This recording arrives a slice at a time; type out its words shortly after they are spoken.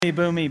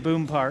Boomy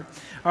boom part.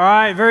 All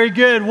right, very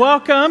good.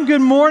 Welcome.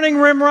 Good morning,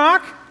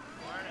 Rimrock.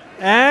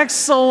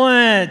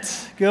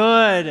 Excellent.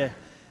 Good.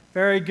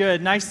 Very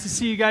good. Nice to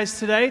see you guys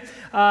today.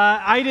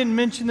 I didn't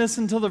mention this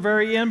until the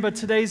very end, but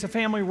today's a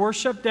family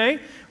worship day,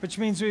 which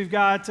means we've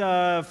got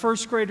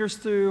first graders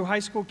through high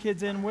school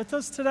kids in with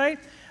us today.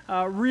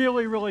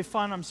 Really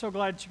fun. I'm so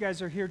glad that you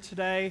guys are here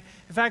today.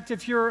 In fact,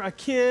 if you're a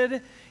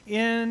kid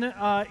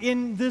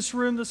in this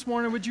room this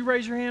morning, would you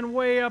raise your hand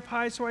way up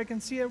high so I can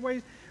see it?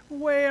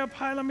 Way up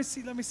high. Let me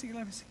see.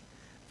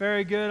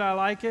 Very good. I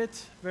like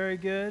it. Very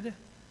good.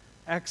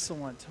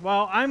 Excellent.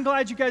 Well, I'm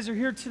glad you guys are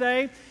here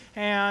today.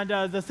 And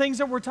the things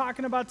that we're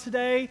talking about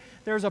today,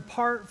 there's a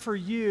part for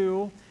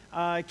you,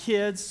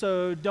 kids.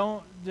 So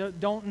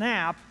don't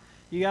nap.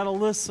 You got to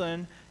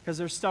listen because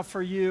there's stuff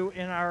for you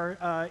in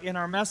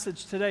our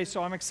message today.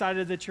 So I'm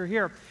excited that you're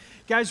here,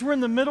 guys. We're in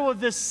the middle of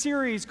this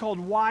series called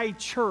Why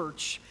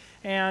Church,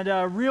 and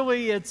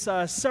really it's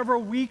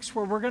several weeks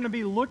where we're going to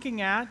be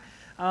looking at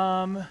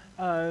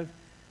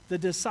the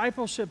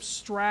discipleship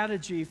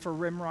strategy for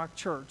Rimrock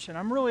Church, and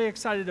I'm really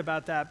excited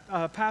about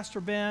that.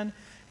 Pastor Ben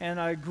and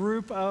a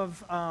group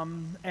of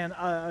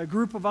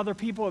other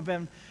people have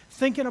been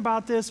thinking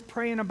about this,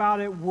 praying about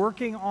it,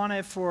 working on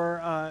it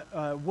for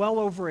well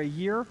over a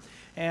year.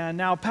 And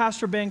now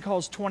Pastor Ben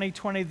calls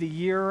 2020 the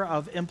year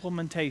of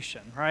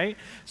implementation, right?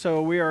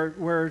 So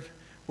we're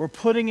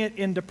putting it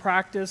into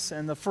practice,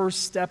 and the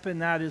first step in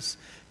that is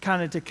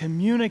kind of to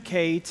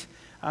communicate.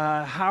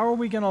 How are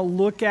we going to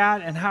look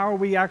at and how are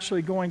we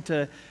actually going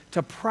to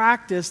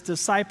practice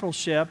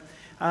discipleship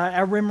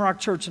at Rimrock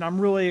Church? And I'm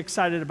really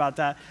excited about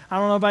that. I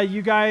don't know about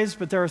you guys,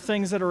 but there are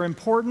things that are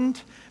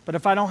important. But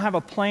if I don't have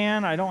a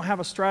plan, I don't have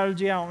a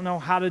strategy, I don't know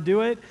how to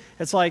do it,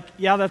 it's like,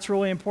 yeah, that's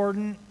really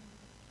important.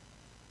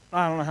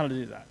 I don't know how to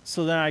do that.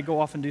 So then I go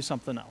off and do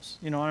something else.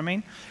 You know what I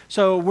mean?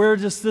 So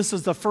this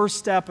is the first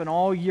step, and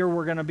all year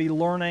we're going to be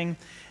learning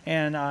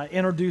and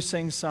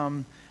introducing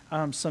some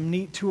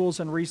neat tools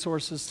and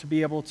resources to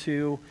be able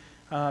to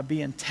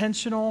be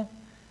intentional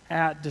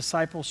at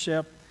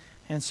discipleship.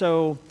 And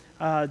so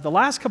the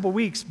last couple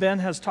weeks, Ben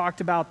has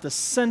talked about the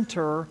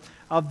center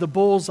of the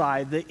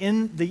bullseye,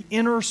 the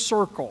inner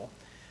circle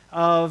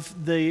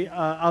of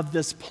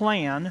this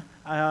plan,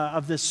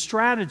 of this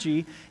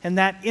strategy. And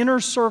that inner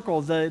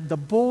circle, the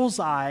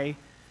bullseye,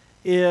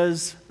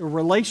 is a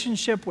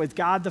relationship with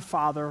God the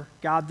Father,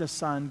 God the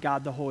Son,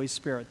 God the Holy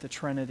Spirit, the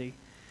Trinity.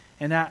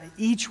 And that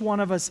each one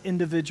of us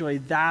individually,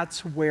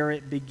 that's where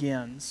it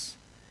begins,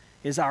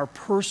 is our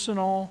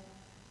personal,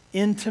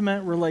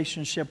 intimate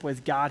relationship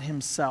with God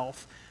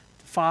Himself,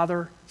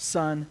 Father,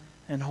 Son,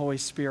 and Holy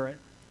Spirit.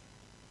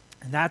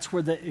 And that's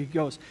where it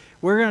goes.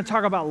 We're going to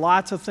talk about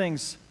lots of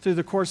things through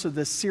the course of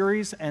this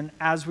series and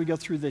as we go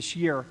through this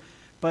year,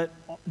 but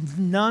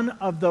none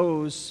of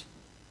those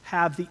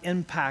have the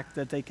impact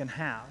that they can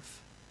have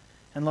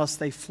unless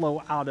they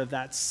flow out of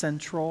that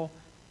central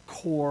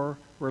core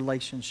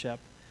relationship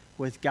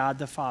with God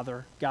the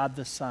Father, God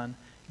the Son,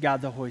 God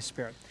the Holy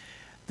Spirit.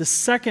 The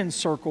second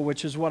circle,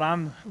 which is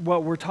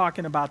what we're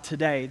talking about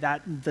today,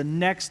 that the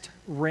next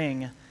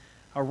ring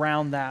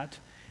around that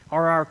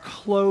are our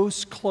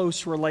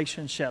close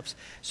relationships.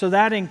 So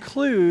that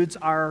includes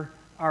our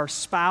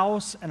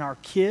spouse and our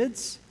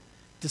kids.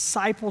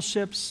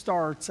 Discipleship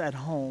starts at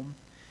home.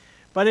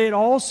 But it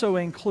also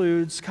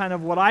includes kind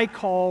of what I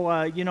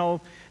call,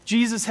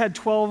 Jesus had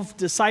 12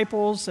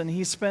 disciples, and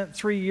He spent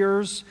 3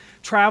 years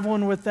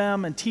traveling with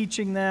them and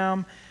teaching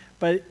them.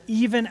 But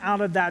even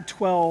out of that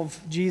 12,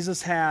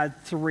 Jesus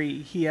had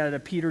 3. He had a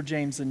Peter,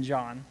 James, and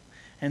John.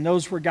 And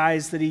those were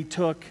guys that He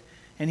took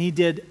and he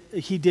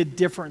did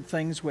different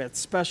things with,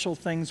 special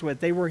things with.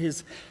 They were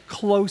His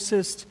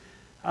closest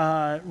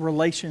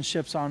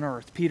relationships on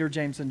earth, Peter,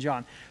 James, and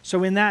John.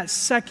 So in that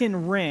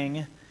second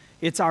ring,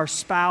 it's our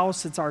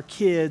spouse, it's our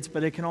kids,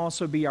 but it can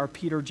also be our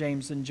Peter,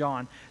 James, and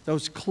John,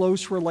 those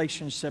close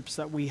relationships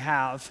that we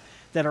have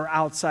that are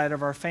outside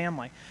of our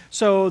family.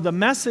 So the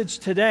message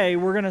today,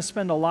 we're going to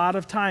spend a lot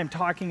of time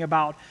talking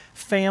about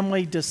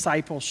family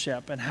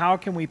discipleship and how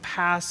can we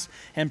pass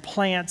and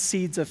plant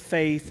seeds of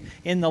faith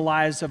in the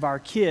lives of our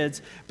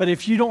kids. But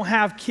if you don't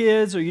have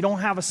kids or you don't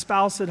have a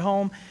spouse at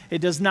home, it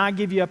does not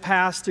give you a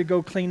pass to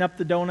go clean up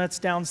the donuts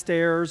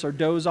downstairs or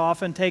doze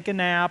off and take a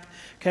nap,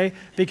 okay?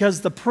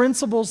 Because the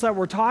principles that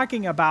we're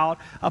talking about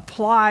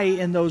apply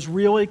in those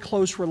really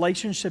close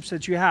relationships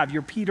that you have.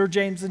 Your Peter,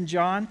 James, and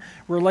John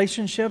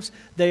relationships,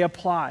 they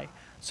apply.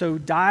 So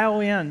dial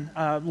in,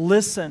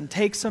 listen,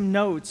 take some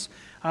notes,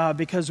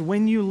 because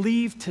when you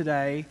leave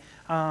today,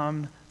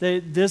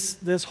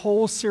 this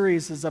whole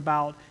series is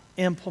about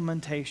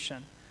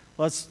implementation.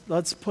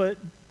 Let's put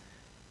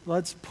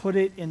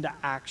it into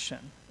action.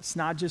 It's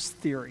not just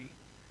theory,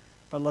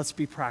 but let's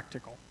be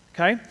practical.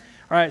 Okay?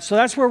 All right, so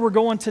that's where we're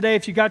going today.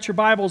 If you got your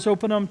Bibles,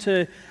 open them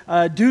to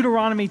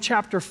Deuteronomy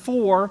chapter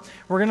 4.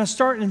 We're going to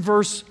start in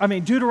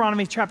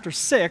Deuteronomy chapter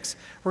 6.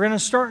 We're going to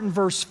start in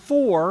verse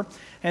 4.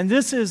 And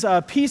this is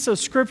a piece of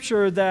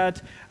scripture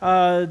that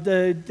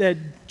the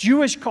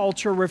Jewish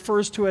culture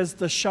refers to as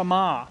the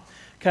Shema.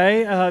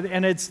 Okay,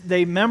 and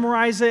they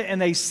memorize it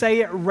and they say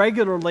it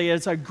regularly.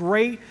 It's a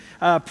great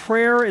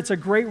prayer. It's a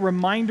great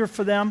reminder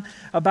for them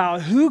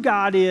about who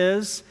God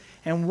is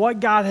and what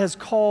God has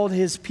called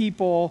his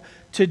people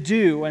to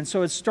do. And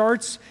so it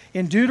starts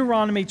in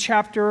Deuteronomy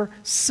chapter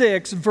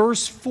 6,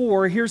 verse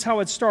 4. Here's how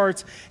it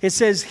starts. It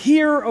says,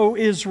 "Hear, O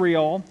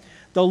Israel,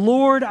 the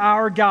Lord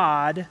our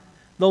God,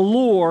 the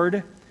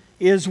Lord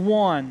is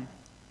one.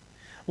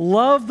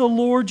 Love the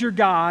Lord your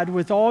God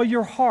with all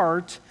your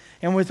heart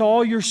and with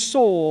all your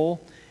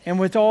soul and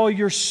with all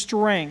your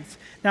strength."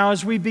 Now,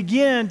 as we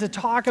begin to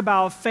talk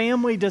about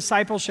family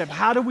discipleship,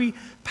 how do we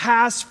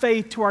pass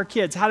faith to our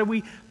kids? How do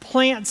we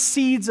plant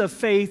seeds of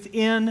faith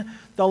in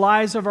the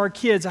lives of our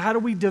kids? How do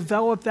we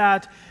develop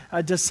that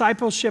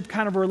discipleship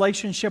kind of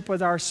relationship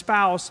with our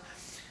spouse?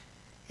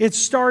 It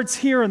starts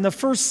here, and the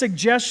first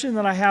suggestion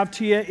that I have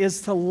to you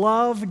is to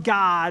love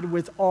God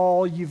with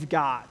all you've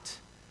got.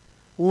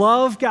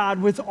 Love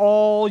God with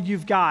all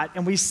you've got.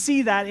 And we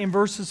see that in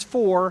verses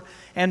 4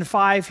 and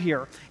 5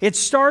 here. It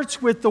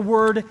starts with the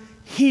word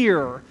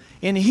hear.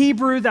 In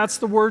Hebrew, that's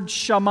the word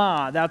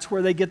Shema. That's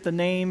where they get the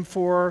name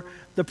for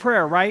the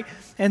prayer, right?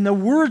 And the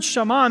word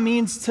Shema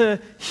means to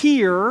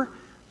hear,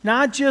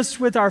 not just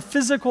with our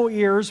physical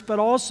ears, but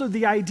also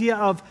the idea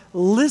of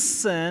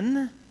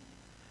listen.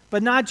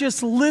 But not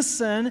just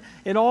listen,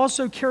 it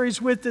also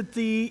carries with it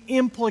the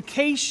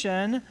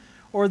implication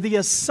or the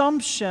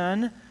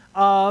assumption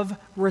of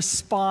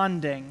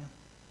responding,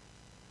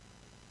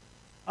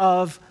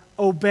 of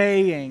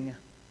obeying,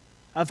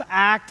 of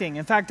acting.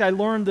 In fact, I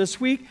learned this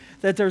week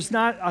that there's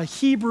not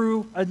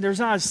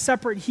a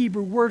separate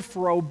Hebrew word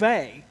for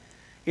obey.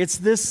 It's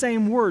this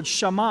same word,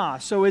 Shema.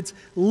 So it's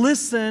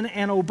listen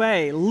and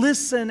obey,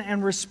 listen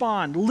and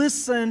respond,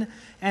 listen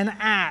and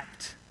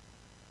act.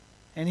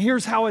 And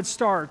here's how it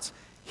starts.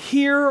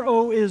 Hear,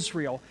 O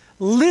Israel,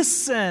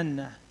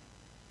 listen.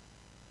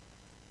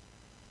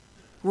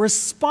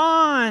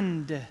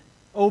 Respond,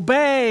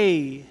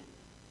 obey.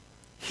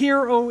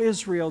 Hear, O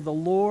Israel, the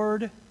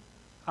Lord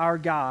our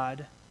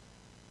God,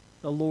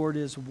 the Lord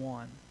is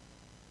one.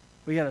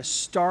 We got to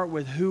start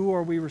with who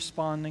are we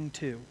responding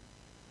to.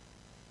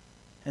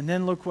 And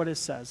then look what it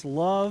says.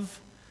 Love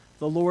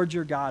the Lord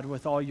your God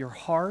with all your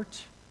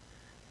heart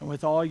and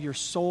with all your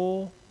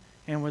soul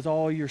and with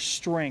all your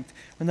strength.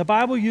 When the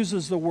Bible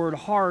uses the word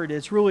heart,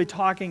 it's really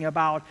talking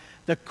about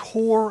the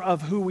core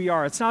of who we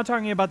are. It's not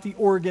talking about the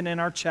organ in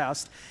our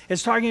chest.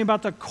 It's talking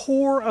about the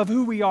core of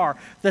who we are,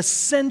 the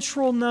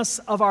centralness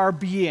of our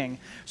being.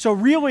 So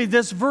really,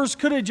 this verse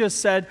could have just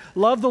said,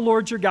 love the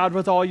Lord your God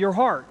with all your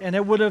heart, and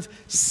it would have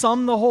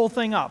summed the whole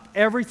thing up.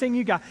 Everything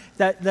you got,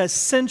 that the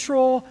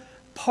central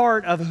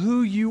part of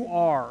who you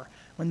are.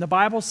 When the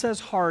Bible says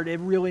heart, it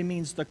really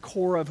means the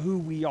core of who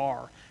we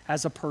are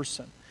as a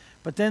person.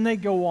 But then they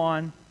go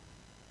on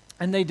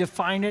and they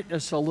define it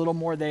just a little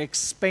more. They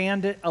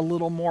expand it a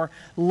little more.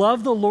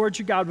 Love the Lord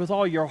your God with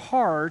all your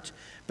heart,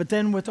 but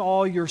then with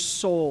all your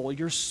soul.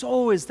 Your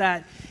soul is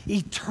that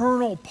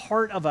eternal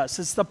part of us.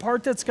 It's the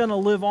part that's going to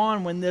live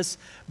on when this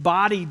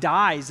body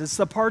dies. It's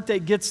the part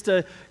that gets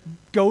to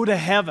go to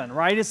heaven,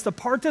 right? It's the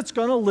part that's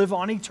going to live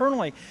on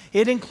eternally.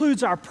 It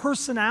includes our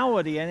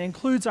personality and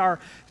includes our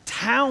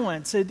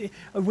talents.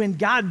 When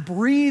God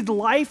breathed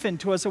life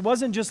into us, it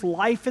wasn't just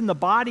life in the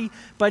body,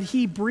 but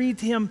he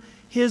breathed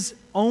his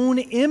own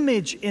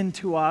image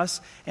into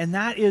us, and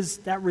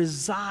that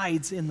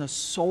resides in the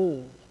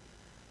soul,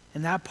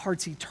 and that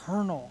part's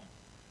eternal.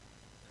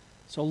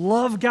 So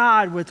love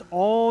God with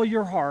all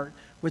your heart,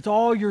 with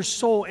all your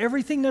soul,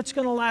 everything that's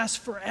going to last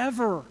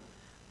forever.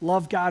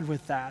 Love God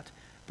with that.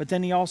 But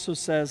then he also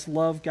says,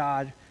 love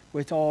God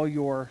with all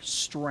your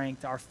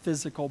strength, our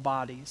physical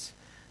bodies.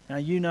 Now,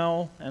 you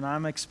know, and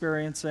I'm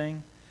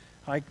experiencing,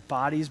 like,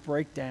 bodies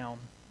break down,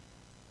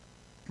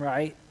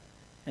 right?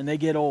 And they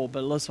get old.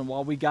 But listen,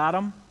 while we got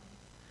them,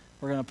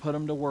 we're going to put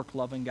them to work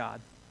loving God,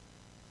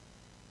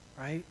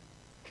 right?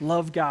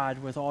 Love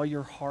God with all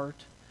your heart,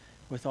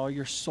 with all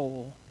your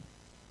soul,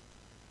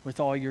 with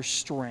all your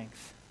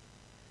strength.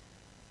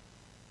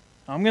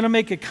 I'm going to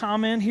make a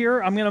comment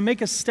here. I'm going to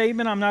make a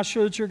statement. I'm not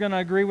sure that you're going to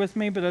agree with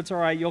me, but it's all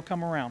right. You'll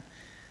come around.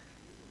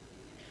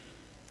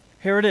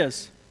 Here it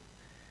is.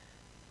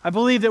 I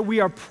believe that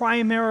we are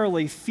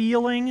primarily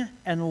feeling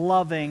and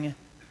loving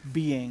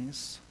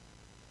beings.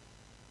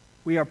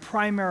 We are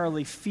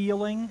primarily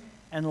feeling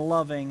and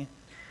loving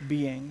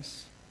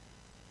beings.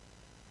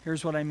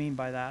 Here's what I mean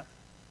by that.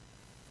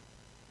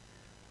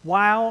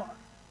 While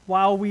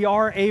we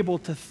are able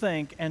to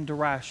think and to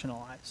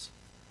rationalize,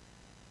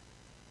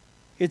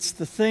 it's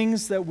the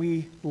things that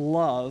we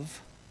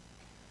love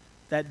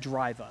that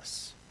drive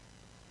us.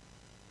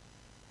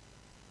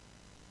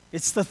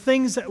 It's the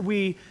things that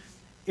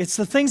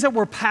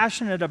we're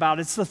passionate about.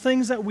 It's the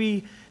things that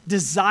we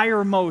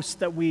desire most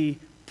that we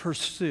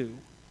pursue.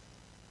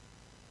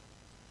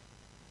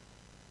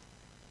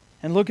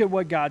 And look at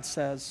what God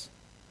says.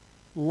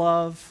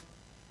 Love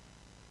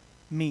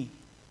me.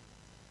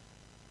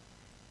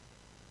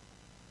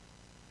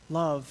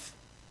 Love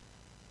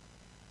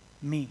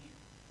me.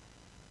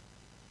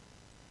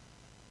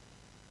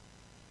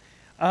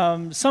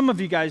 Some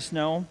of you guys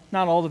know,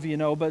 not all of you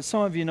know, but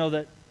some of you know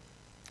that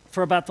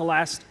for about the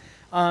last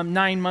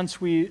 9 months,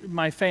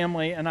 my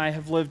family and I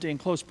have lived in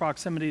close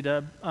proximity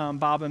to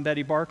Bob and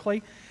Betty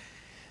Barkley.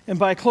 And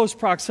by close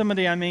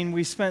proximity, I mean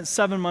we spent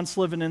 7 months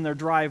living in their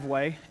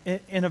driveway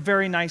in a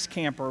very nice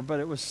camper, but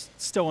it was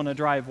still in a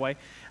driveway.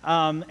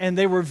 And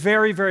they were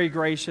very, very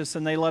gracious,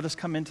 and they let us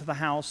come into the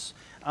house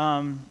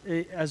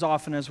as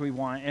often as we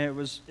want. And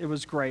it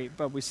was great,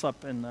 but we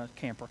slept in the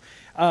camper.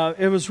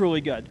 It was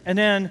really good. And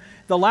then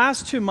the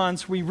last 2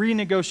 months, we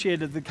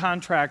renegotiated the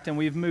contract, and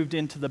we've moved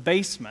into the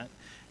basement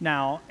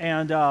now.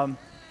 And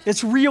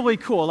it's really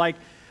cool. Like,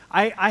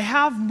 I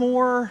have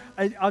more,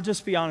 I'll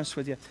just be honest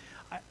with you.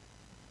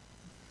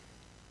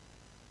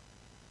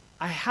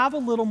 I have a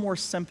little more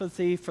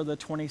sympathy for the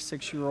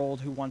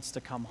 26-year-old who wants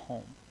to come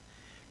home.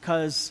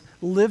 Because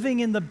living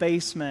in the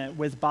basement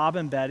with Bob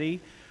and Betty,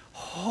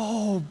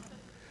 oh,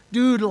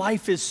 dude,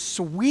 life is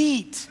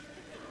sweet.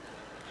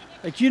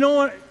 Like, you know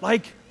what?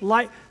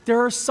 Like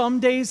there are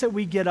some days that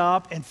we get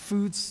up and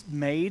food's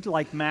made,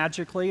 like,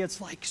 magically. It's,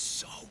 like,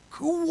 so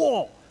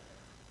cool.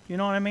 You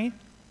know what I mean?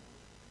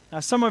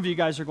 Now, some of you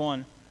guys are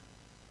going,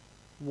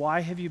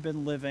 why have you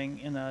been living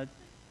in a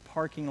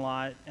parking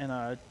lot and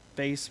a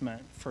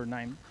basement for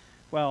 9?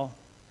 Well,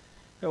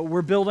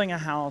 we're building a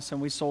house, and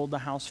we sold the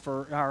house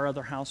for our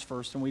other house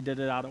first, and we did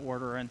it out of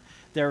order, and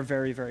they're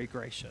very, very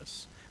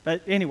gracious.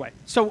 But anyway,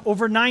 so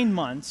over 9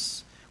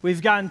 months,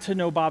 we've gotten to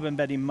know Bob and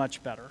Betty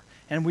much better,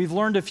 and we've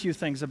learned a few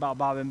things about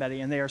Bob and Betty,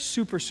 and they are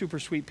super, super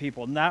sweet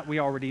people, and that we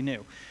already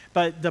knew.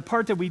 But the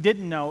part that we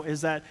didn't know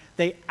is that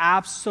they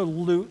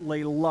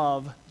absolutely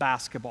love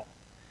basketball.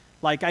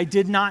 Like, I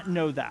did not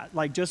know that.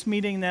 Like, just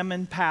meeting them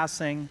in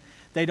passing,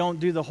 they don't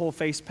do the whole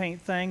face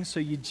paint thing, so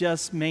you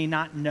just may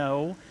not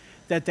know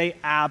that they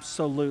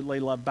absolutely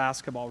love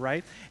basketball,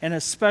 right? And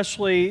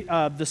especially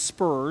the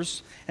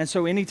Spurs. And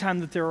so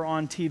anytime that they're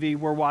on TV,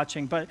 we're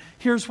watching. But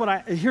here's what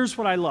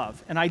I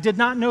love. And I did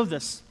not know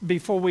this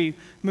before we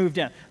moved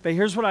in. But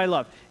here's what I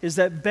love, is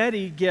that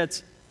Betty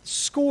gets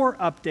score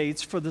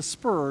updates for the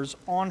Spurs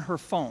on her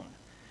phone.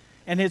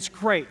 And it's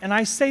great. And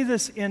I say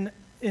this in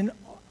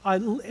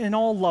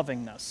all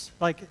lovingness.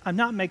 Like, I'm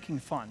not making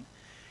fun.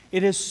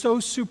 It is so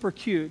super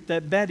cute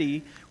that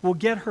Betty will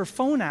get her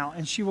phone out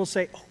and she will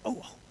say,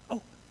 oh,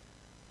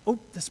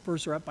 the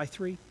Spurs are up by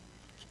 3.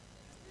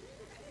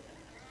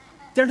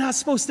 They're not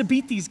supposed to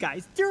beat these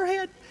guys. They're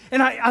ahead.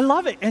 And I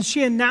love it. And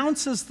she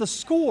announces the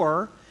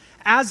score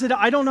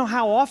I don't know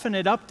how often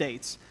it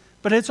updates,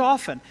 but it's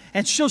often.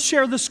 And she'll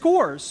share the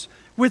scores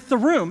with the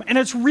room. And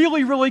it's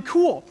really, really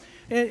cool.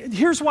 And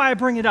here's why I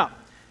bring it up.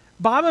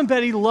 Bob and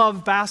Betty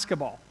love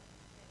basketball.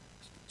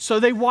 So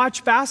they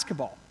watch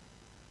basketball.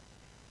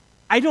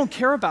 I don't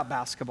care about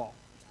basketball.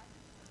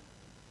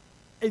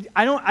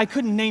 I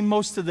couldn't name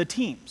most of the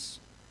teams.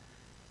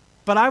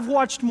 But I've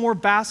watched more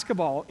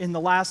basketball in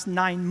the last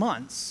 9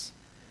 months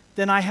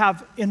than I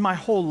have in my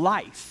whole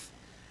life.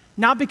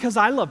 Not because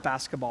I love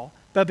basketball,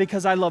 but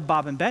because I love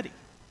Bob and Betty.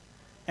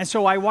 And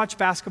so I watch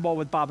basketball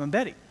with Bob and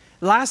Betty.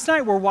 Last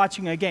night we're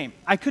watching a game.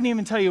 I couldn't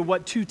even tell you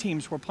what 2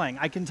 teams were playing.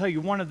 I can tell you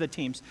one of the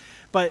teams,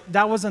 but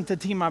that wasn't the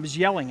team I was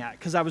yelling at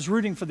because I was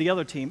rooting for the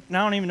other team, and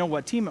I don't even know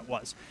what team it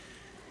was.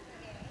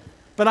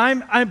 But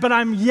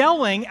I'm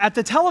yelling at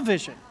the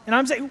television, and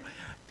I'm saying,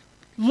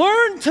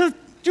 learn to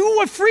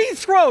do a free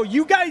throw.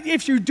 You guys,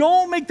 if you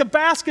don't make the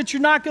basket,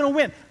 you're not going to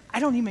win.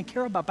 I don't even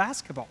care about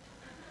basketball.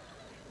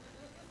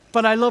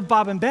 But I love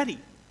Bob and Betty.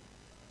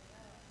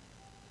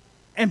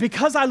 And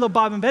because I love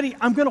Bob and Betty,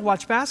 I'm going to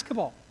watch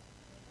basketball.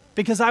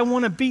 Because I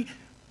want to be,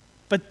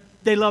 but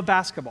they love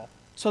basketball.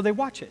 So they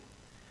watch it.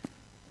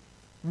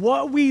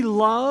 What we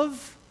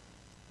love,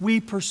 we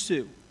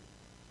pursue.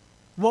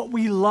 What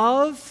we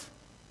love,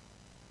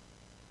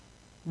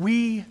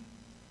 we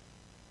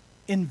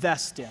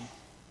invest in.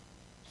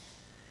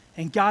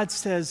 And God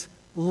says,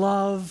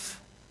 love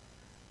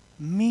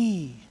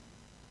me.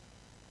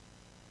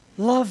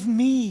 Love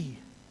me.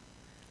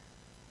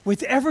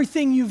 With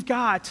everything you've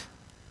got,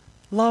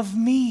 love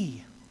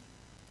me.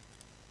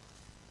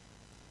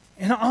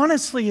 And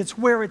honestly, it's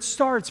where it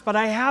starts, but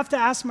I have to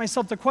ask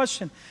myself the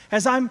question,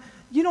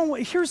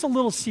 here's a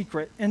little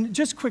secret, and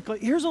just quickly,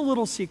 here's a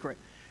little secret.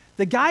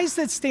 The guys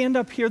that stand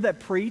up here that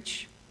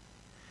preach,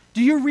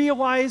 do you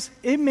realize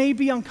it may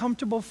be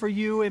uncomfortable for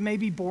you, it may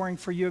be boring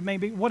for you, it may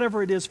be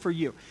whatever it is for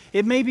you.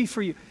 It may be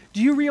for you.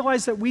 Do you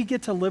realize that we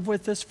get to live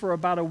with this for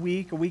about a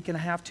week and a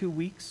half, 2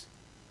 weeks?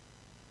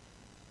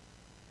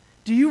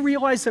 Do you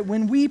realize that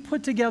when we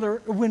put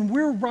together, when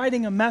we're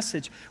writing a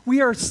message,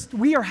 we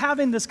are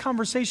having this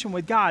conversation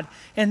with God,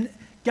 and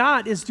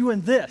God is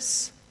doing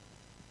this.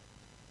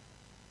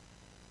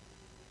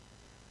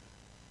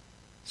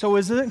 So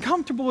as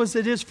uncomfortable as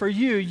it is for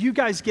you, you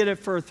guys get it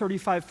for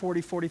 35, 40,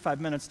 45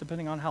 minutes,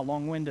 depending on how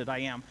long-winded I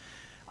am.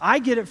 I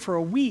get it for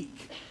a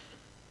week.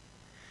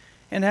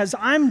 And as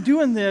I'm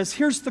doing this,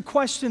 here's the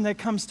question that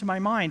comes to my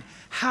mind.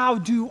 How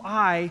do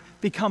I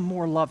become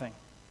more loving?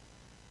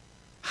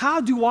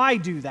 How do I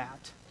do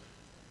that?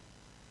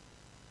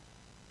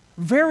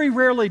 Very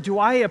rarely do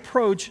I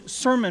approach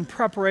sermon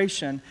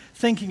preparation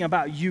thinking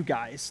about you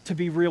guys, to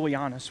be really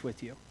honest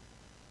with you.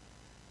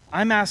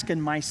 I'm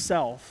asking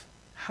myself,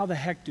 how the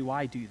heck do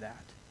I do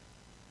that?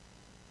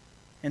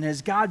 And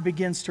as God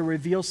begins to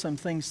reveal some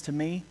things to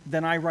me,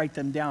 then I write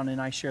them down and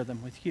I share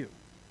them with you.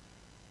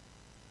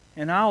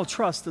 And I'll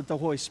trust that the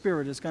Holy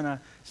Spirit is going to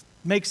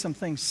make some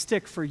things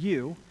stick for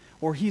you,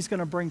 or He's going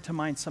to bring to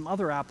mind some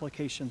other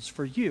applications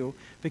for you,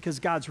 because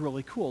God's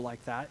really cool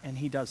like that, and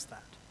He does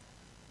that.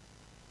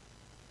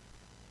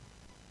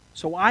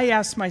 So I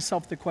asked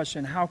myself the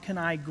question, how can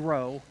I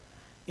grow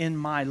in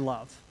my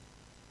love?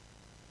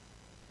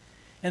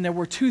 And there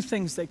were two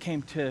things that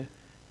came to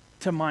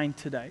mind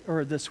today,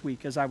 or this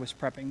week as I was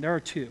prepping. There are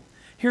two.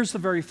 Here's the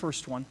very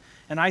first one,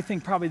 and I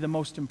think probably the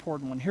most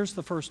important one. Here's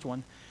the first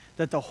one,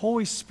 that the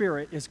Holy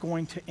Spirit is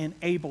going to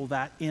enable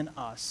that in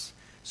us,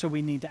 so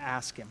we need to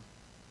ask Him.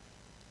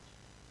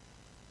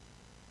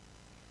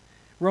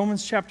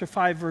 Romans chapter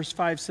 5, verse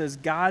 5 says,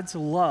 God's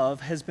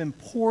love has been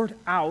poured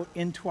out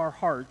into our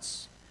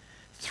hearts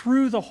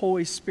through the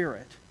Holy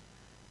Spirit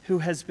who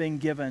has been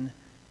given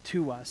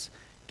to us.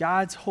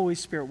 God's Holy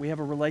Spirit, we have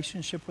a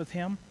relationship with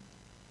Him.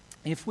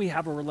 If we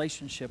have a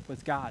relationship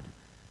with God,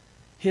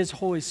 His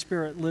Holy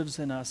Spirit lives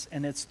in us,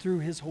 and it's through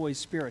His Holy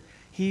Spirit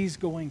He's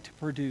going to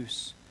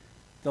produce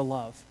the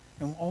love.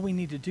 And all we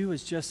need to do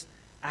is just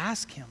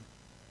ask Him,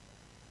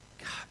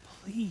 God,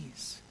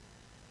 please,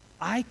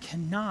 I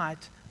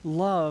cannot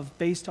love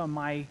based on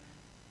my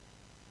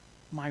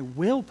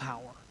willpower.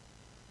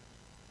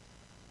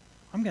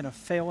 I'm going to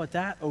fail at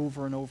that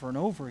over and over and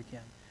over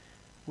again.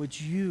 Would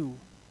you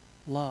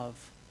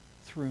love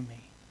through me?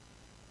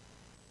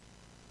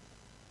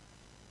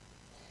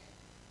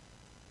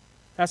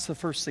 That's the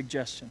first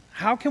suggestion.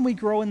 How can we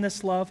grow in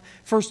this love?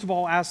 First of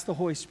all, ask the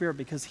Holy Spirit,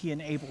 because He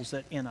enables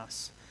it in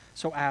us.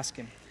 So ask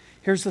Him.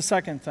 Here's the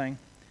second thing,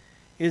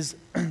 is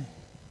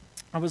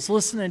I was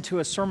listening to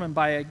a sermon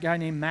by a guy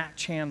named Matt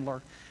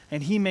Chandler,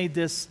 and he made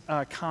this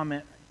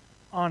comment,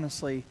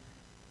 honestly,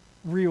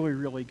 really,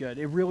 really good.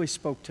 It really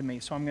spoke to me,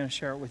 so I'm going to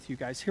share it with you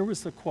guys. Here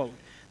was the quote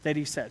that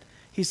he said.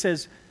 He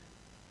says,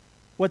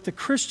 what the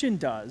Christian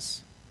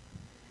does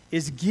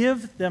is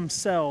give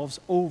themselves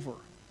over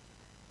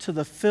to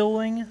the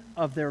filling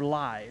of their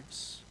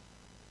lives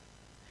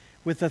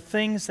with the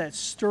things that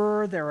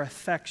stir their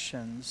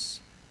affections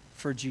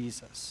for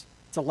Jesus.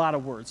 It's a lot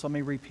of words. Let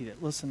me repeat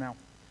it. Listen now.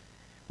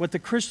 What the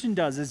Christian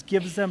does is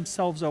gives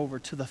themselves over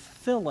to the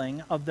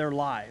filling of their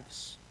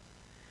lives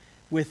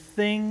with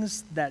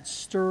things that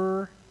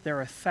stir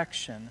their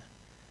affection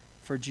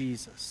for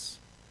Jesus.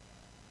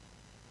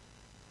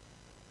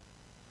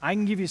 I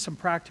can give you some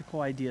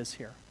practical ideas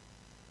here.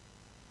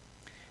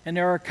 And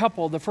there are a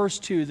couple, the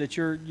first two that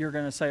you're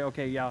going to say,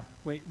 okay, yeah,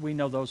 we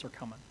know those are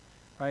coming,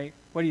 right?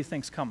 What do you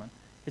think's coming?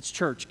 It's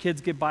church.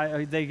 Kids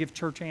they give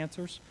church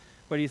answers.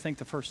 What do you think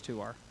the first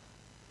two are?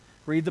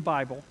 Read the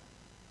Bible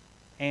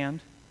and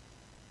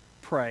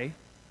pray.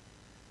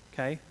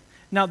 Okay?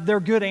 Now,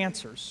 they're good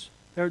answers.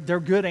 They're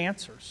good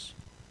answers.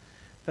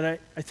 But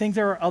I think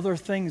there are other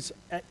things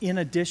in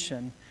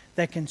addition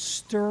that can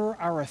stir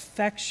our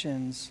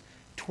affections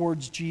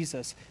towards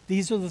Jesus.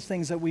 These are the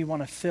things that we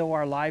want to fill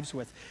our lives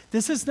with.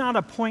 This is not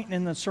a point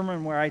in the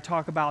sermon where I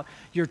talk about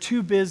you're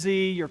too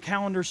busy, your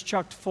calendar's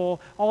chucked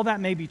full. All that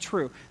may be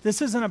true.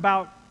 This isn't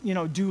about,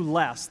 do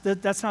less.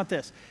 That's not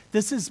this.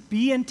 This is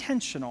be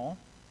intentional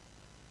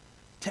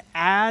to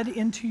add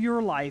into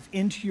your life,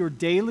 into your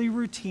daily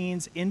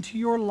routines, into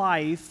your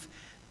life,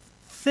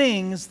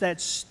 things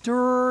that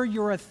stir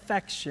your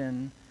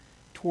affection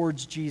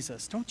towards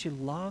Jesus. Don't you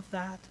love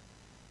that?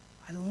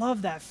 I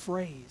love that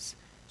phrase.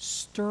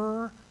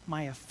 Stir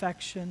my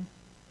affection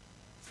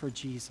for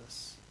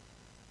Jesus.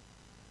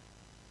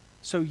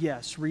 So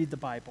yes, read the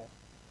Bible.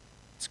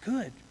 It's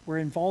good. We're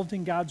involved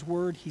in God's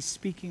Word. He's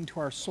speaking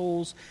to our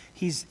souls.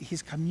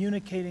 He's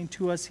communicating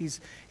to us.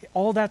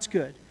 All that's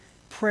good.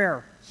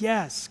 Prayer,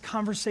 yes.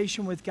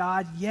 Conversation with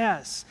God,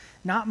 yes.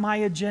 Not my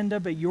agenda,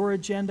 but your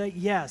agenda,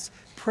 yes.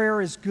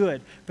 Prayer is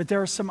good. But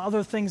there are some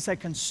other things that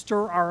can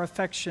stir our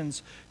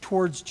affections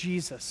towards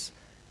Jesus.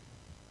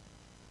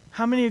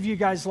 How many of you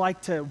guys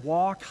like to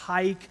walk,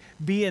 hike,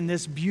 be in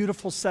this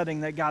beautiful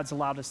setting that God's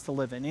allowed us to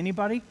live in?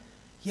 Anybody?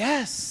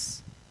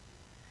 Yes.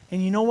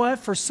 And you know what?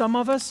 For some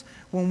of us,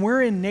 when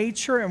we're in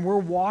nature and we're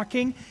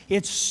walking,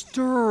 it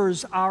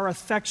stirs our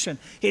affection.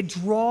 It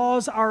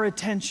draws our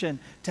attention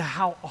to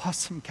how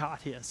awesome God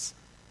is.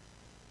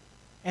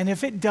 And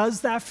if it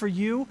does that for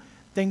you,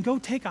 then go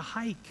take a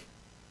hike.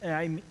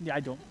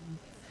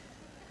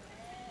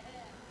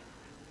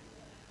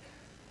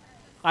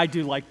 I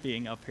do like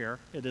being up here.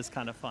 It is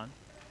kind of fun.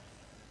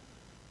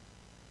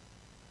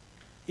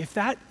 If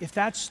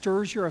that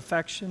stirs your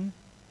affection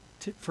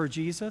for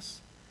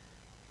Jesus,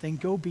 then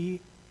go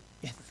be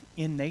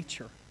in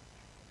nature.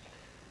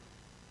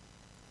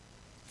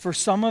 For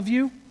some of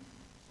you,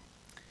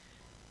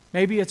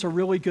 maybe it's a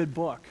really good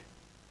book.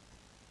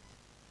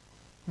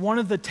 One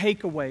of the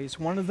takeaways,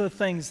 one of the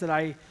things that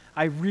I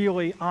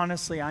really,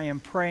 honestly, I am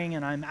praying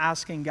and I'm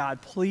asking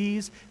God,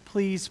 please,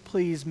 please,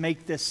 please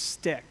make this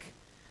stick,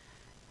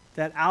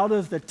 that out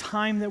of the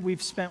time that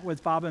we've spent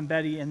with Bob and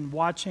Betty and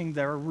watching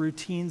their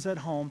routines at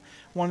home,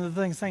 one of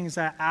the things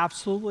I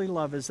absolutely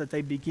love is that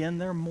they begin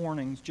their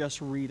mornings just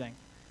reading,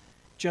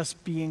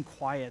 just being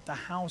quiet. The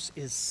house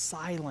is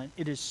silent.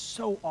 It is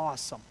so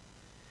awesome.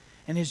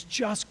 And it's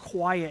just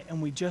quiet,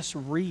 and we just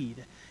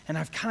read. And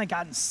I've kind of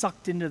gotten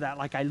sucked into that.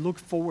 Like, I look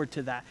forward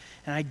to that.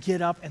 And I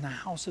get up, and the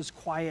house is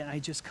quiet, and I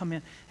just come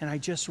in, and I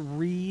just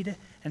read,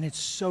 and it's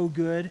so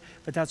good.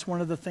 But that's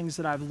one of the things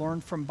that I've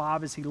learned from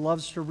Bob is he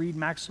loves to read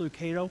Max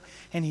Lucado,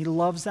 and he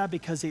loves that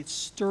because it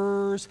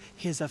stirs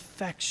his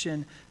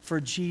affection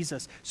for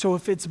Jesus. So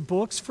if it's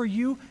books for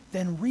you,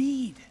 then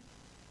read.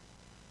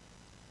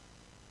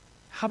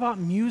 How about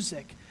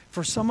music?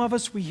 For some of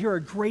us, we hear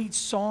a great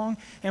song,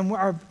 and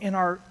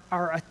our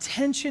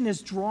attention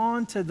is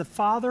drawn to the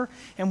Father,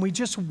 and we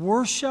just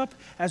worship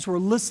as we're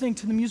listening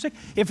to the music.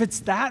 If it's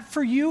that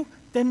for you,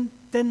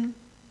 then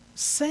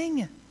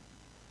sing.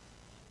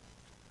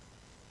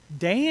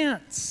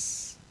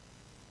 Dance.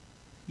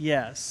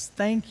 Yes,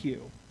 thank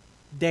you.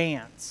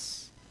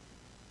 Dance.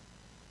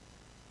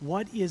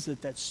 What is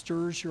it that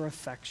stirs your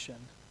affection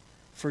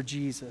for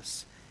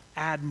Jesus?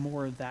 Add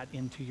more of that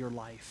into your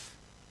life.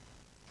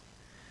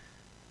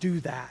 Do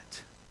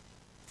that.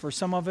 For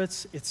some of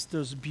it's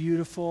those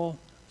beautiful,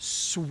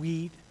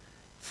 sweet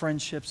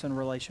friendships and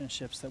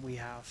relationships that we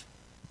have.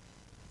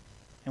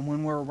 And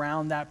when we're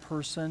around that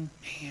person,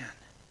 man,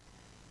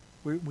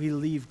 we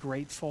leave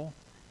grateful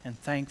and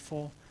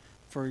thankful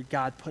for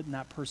God putting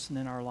that person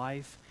in our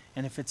life.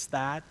 And if it's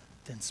that,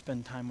 then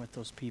spend time with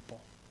those people.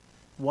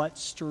 What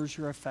stirs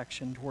your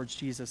affection towards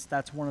Jesus?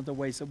 That's one of the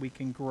ways that we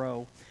can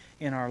grow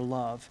in our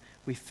love.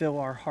 We fill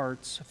our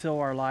hearts, fill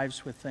our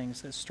lives with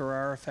things that stir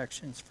our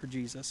affections for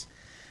Jesus.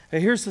 Now,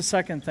 here's the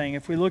second thing.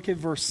 If we look at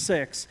verse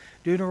 6,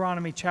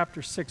 Deuteronomy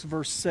chapter 6,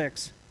 verse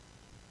 6,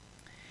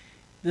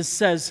 this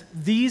says,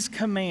 "These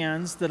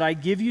commands that I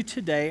give you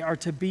today are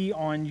to be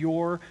on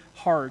your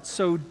hearts."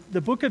 So the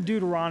book of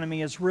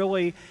Deuteronomy is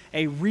really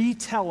a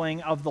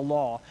retelling of the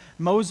law.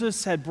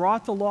 Moses had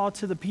brought the law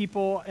to the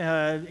people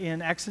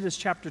in Exodus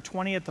chapter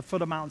 20 at the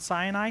foot of Mount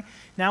Sinai.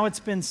 Now it's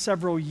been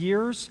several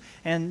years,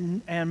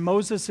 and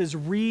Moses is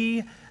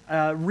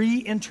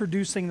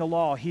reintroducing the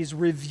law. He's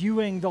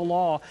reviewing the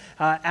law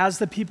as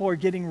the people are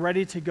getting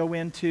ready to go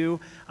into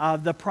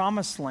the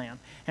promised land.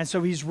 And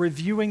so he's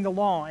reviewing the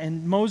law.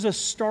 And Moses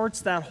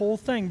starts that whole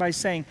thing by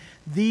saying,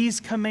 these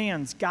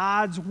commands,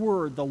 God's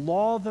word, the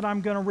law that I'm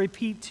going to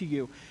repeat to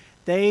you,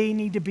 they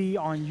need to be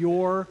on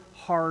your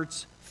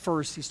hearts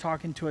first. He's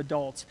talking to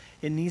adults.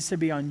 It needs to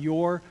be on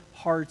your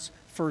hearts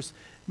first.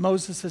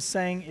 Moses is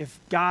saying if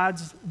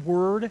God's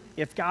word,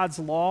 if God's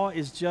law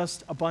is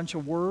just a bunch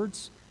of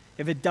words,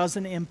 if it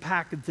doesn't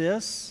impact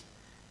this,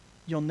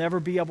 you'll never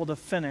be able to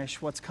finish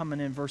what's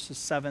coming in verses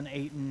 7,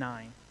 8, and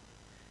 9.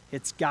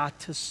 It's got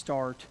to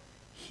start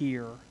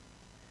here.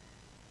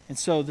 And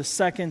so the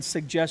second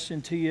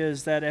suggestion to you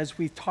is that as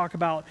we talk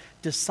about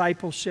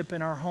discipleship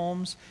in our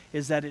homes,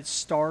 is that it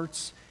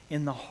starts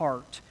in the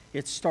heart.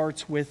 It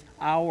starts with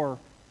our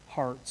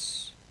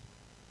hearts.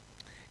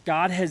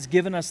 God has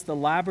given us the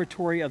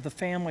laboratory of the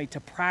family to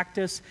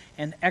practice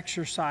and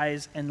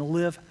exercise and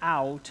live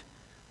out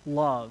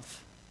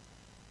love.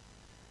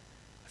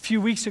 A few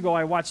weeks ago,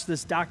 I watched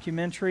this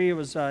documentary. It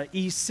was an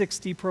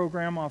E60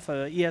 program off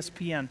of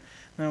ESPN,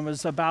 and it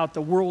was about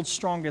the world's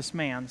strongest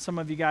man. Some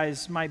of you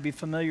guys might be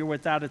familiar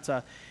with that.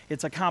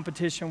 It's a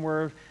competition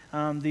where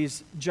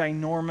these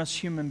ginormous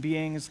human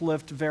beings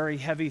lift very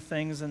heavy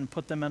things and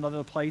put them in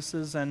other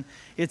places, and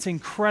it's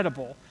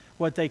incredible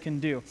what they can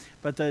do.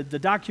 But the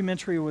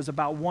documentary was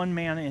about one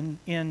man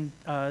in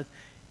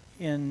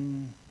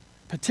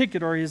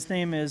particular. His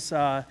name is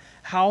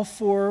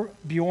Halfor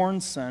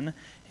Bjornsson.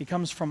 He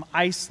comes from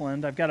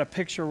Iceland. I've got a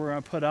picture we're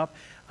going to put up.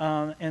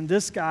 And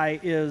this guy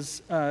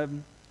is,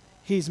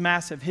 he's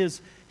massive.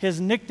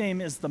 His nickname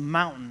is the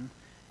Mountain,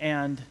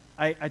 and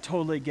I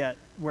totally get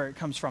where it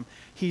comes from.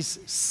 He's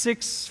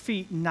 6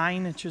 feet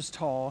 9 inches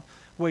tall,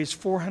 weighs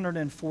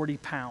 440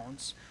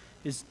 pounds,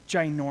 is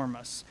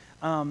ginormous.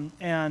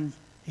 And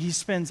he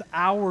spends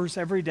hours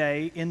every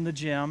day in the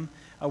gym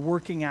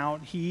working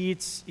out. He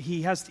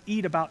has to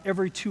eat about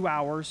every 2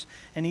 hours,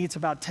 and he eats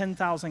about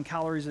 10,000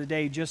 calories a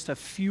day just to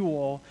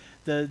fuel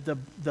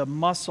the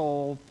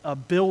muscle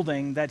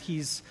building that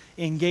he's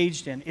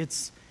engaged in.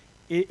 It's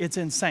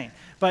insane.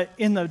 But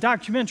in the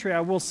documentary,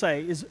 I will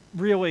say, is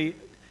really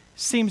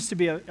seems to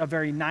be a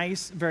very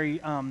nice, very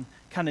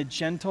kind of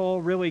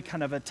gentle, really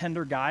kind of a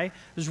tender guy.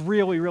 It was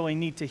really, really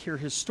neat to hear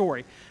his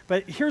story.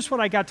 But here's what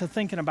I got to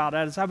thinking about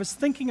as I was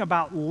thinking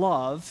about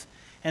love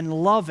and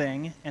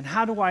loving and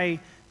how do I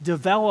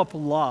develop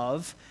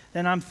love.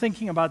 Then I'm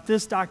thinking about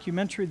this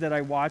documentary that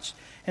I watched.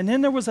 And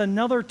then there was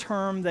another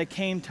term that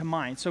came to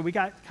mind. So we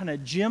got kind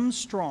of Jim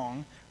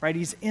Strong, right?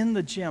 He's in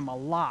the gym a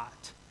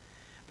lot.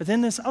 But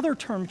then this other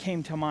term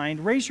came to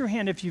mind. Raise your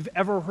hand if you've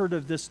ever heard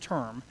of this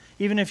term,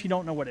 even if you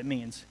don't know what it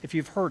means, if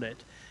you've heard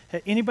it.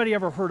 Anybody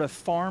ever heard of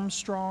farm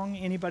strong?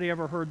 Anybody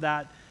ever heard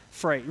that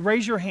phrase?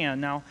 Raise your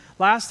hand. Now,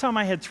 last time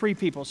I had 3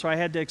 people, so I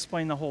had to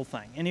explain the whole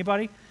thing.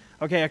 Anybody?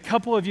 Okay, a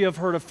couple of you have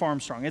heard of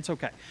Farmstrong. It's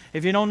okay.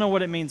 If you don't know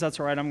what it means, that's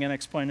all right. I'm going to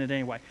explain it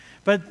anyway.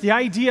 But the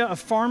idea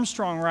of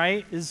Farmstrong,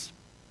 right, is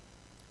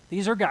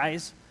these are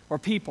guys or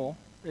people,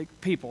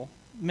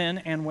 men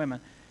and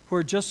women, who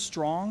are just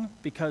strong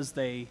because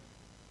they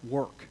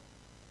work,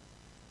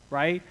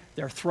 right?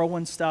 They're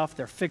throwing stuff,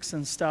 they're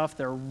fixing stuff,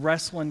 they're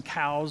wrestling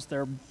cows,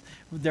 they're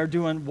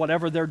doing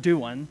whatever they're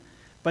doing,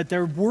 but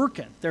they're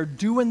working, they're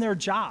doing their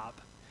job.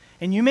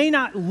 And you may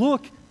not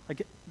look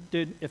like,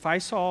 dude, if I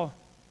saw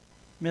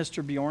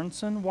Mr.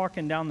 Bjornsson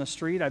walking down the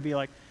street, I'd be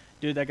like,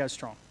 dude, that guy's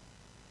strong.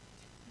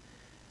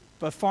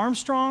 But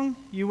Farmstrong,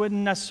 you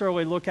wouldn't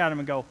necessarily look at him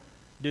and go,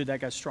 dude, that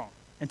guy's strong,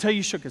 until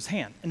you shook his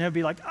hand. And it'd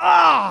be like,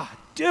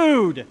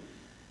 dude,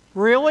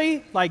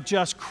 really? Like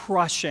just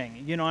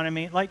crushing, you know what I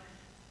mean? Like,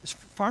 it's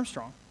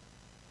Farmstrong.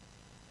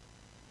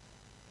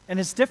 And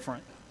it's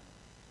different.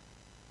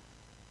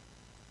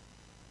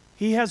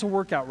 He has a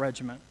workout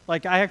regimen.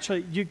 Like I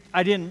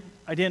didn't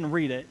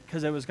read it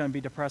because it was going to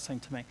be depressing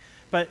to me.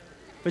 But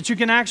you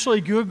can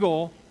actually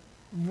Google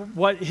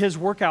what his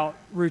workout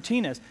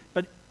routine is.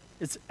 But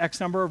it's X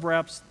number of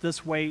reps,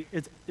 this weight,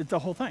 it's the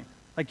whole thing.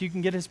 Like you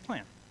can get his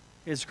plan.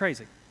 It's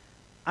crazy.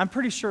 I'm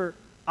pretty sure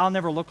I'll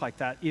never look like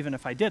that even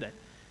if I did it.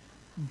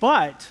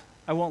 But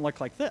I won't look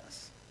like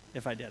this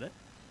if I did it.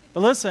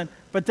 But listen,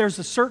 there's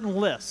a certain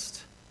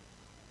list.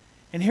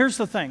 And here's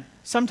the thing.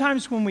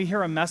 Sometimes when we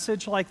hear a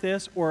message like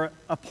this or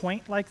a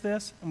point like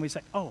this, and we say,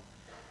 oh,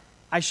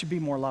 I should be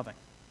more loving.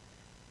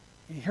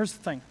 Here's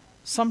the thing.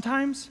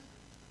 Sometimes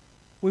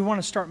we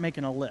want to start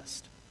making a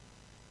list.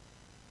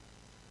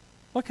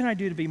 What can I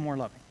do to be more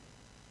loving?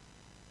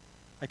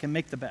 I can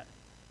make the bed.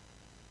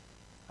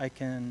 I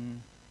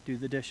can do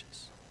the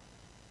dishes.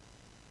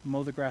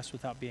 Mow the grass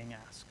without being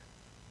asked.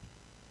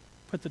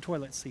 Put the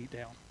toilet seat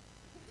down.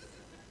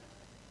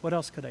 What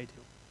else could I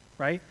do?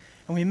 Right?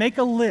 And we make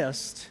a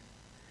list,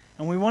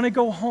 and we want to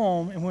go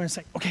home, and we want to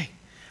say, okay,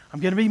 I'm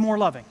going to be more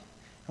loving.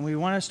 And we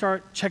want to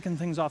start checking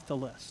things off the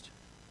list.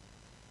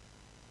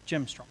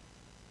 Jim Strong.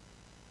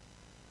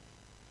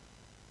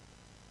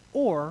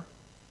 Or,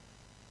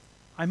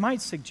 I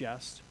might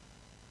suggest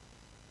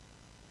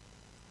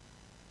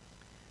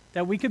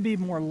that we could be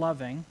more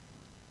loving,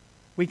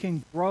 we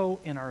can grow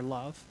in our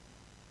love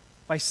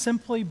by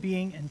simply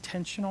being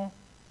intentional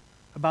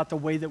about the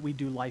way that we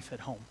do life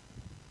at home.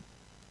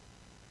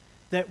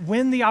 That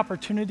when the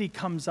opportunity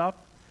comes up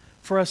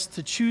for us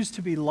to choose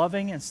to be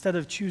loving instead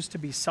of choose to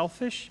be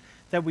selfish,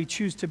 that we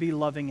choose to be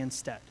loving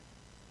instead.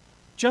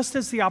 Just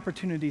as the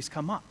opportunities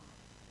come up.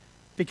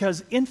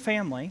 Because in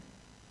family,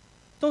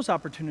 those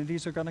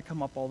opportunities are going to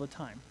come up all the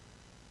time.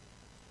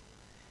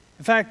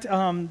 In fact,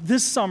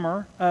 this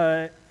summer,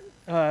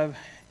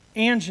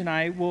 Ange and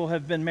I will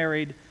have been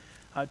married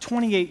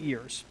 28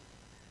 years.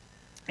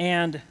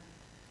 And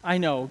I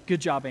know, good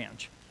job,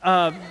 Ange.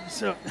 I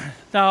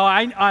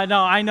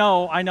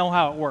know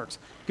how it works.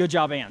 Good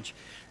job, Ange.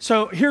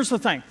 So here's the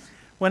thing.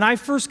 When I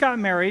first got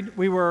married,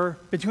 we were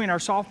between our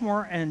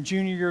sophomore and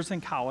junior years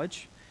in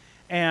college.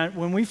 And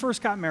when we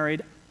first got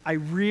married, I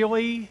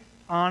really,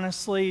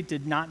 honestly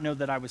did not know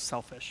that I was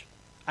selfish.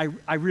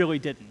 I really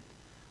didn't.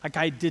 Like,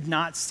 I did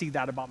not see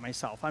that about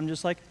myself. I'm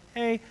just like,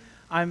 hey,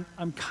 I'm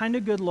kind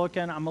of good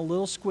looking, I'm a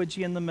little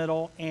squidgy in the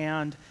middle,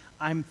 and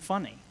I'm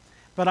funny.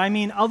 But I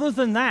mean, other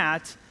than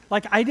that,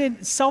 like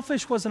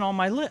selfish wasn't on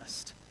my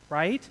list,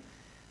 right?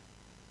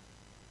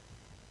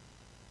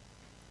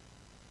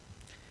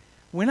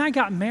 When I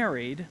got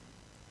married,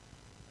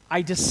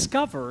 I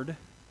discovered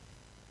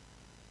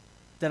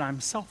that I'm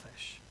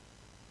selfish.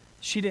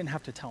 She didn't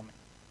have to tell me.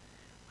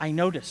 I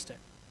noticed it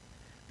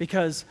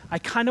because I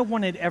kind of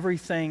wanted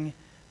everything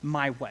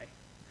my way.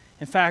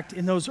 In fact,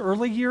 in those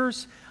early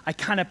years, I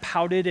kind of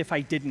pouted if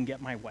I didn't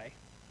get my way.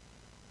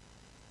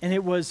 And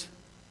it was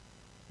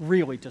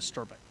really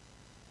disturbing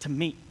to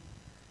me.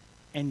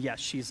 And yes,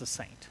 she's a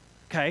saint.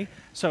 Okay?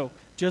 So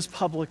just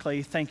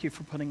publicly, thank you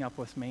for putting up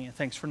with me, and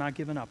thanks for not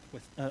giving up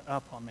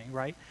on me,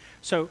 right?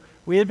 So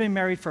we had been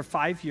married for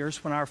 5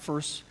 years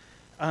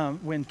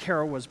when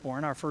Carol was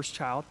born, our first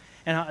child.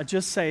 And I'll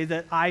just say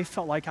that I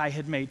felt like I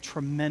had made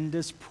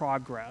tremendous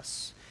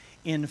progress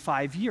in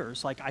 5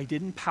 years. Like, I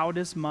didn't pout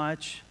as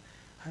much.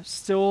 I was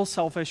still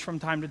selfish from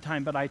time to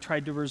time, but I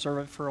tried to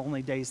reserve it for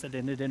only days that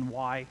ended in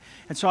Y.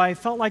 And so I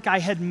felt like I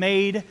had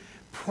made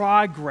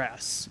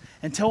progress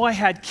until I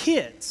had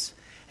kids.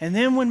 And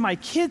then when my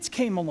kids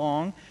came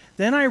along,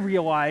 then I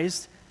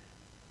realized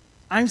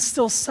I'm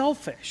still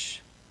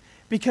selfish.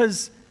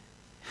 Because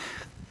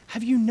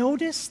have you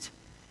noticed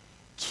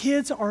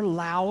kids are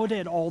loud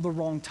at all the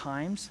wrong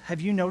times?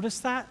 Have you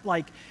noticed that?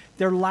 Like,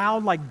 they're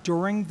loud like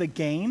during the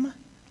game.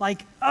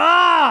 Like,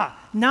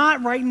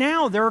 not right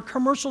now. There are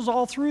commercials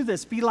all through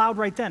this. Be loud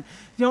right then.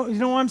 You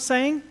know what I'm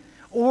saying?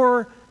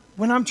 Or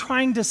when I'm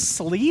trying to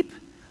sleep,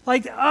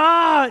 like,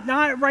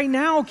 not right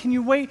now. Can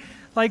you wait?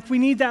 Like, we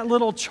need that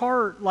little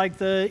chart like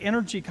the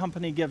energy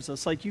company gives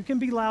us. Like, you can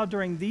be loud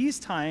during these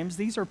times.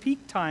 These are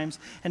peak times.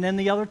 And then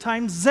the other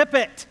times, zip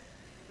it.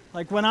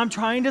 Like when I'm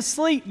trying to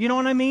sleep. You know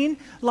what I mean?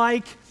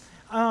 Like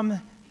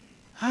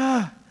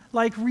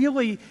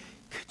really,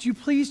 could you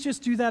please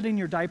just do that in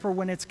your diaper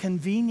when it's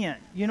convenient?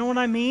 You know what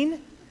I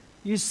mean?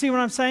 You see what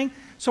I'm saying?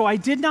 So I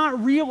did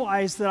not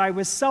realize that I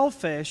was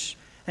selfish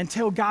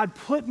until God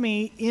put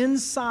me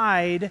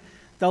inside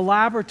the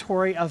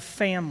laboratory of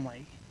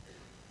family.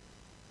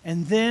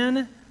 And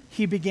then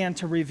he began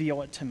to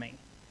reveal it to me.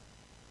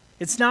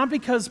 It's not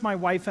because my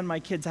wife and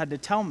my kids had to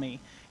tell me.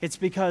 It's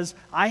because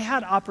I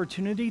had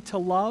opportunity to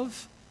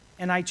love,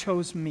 and I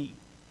chose me.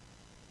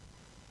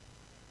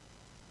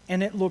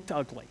 And it looked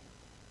ugly.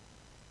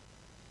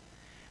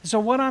 So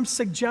what I'm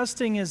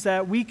suggesting is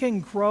that we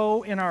can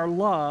grow in our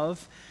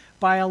love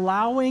by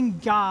allowing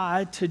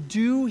God to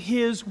do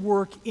his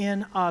work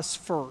in us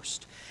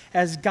first.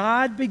 As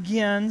God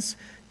begins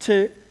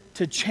to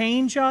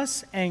change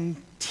us and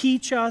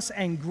teach us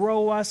and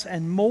grow us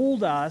and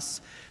mold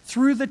us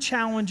through the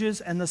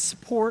challenges and the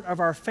support of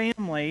our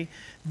family,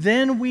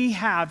 then we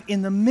have,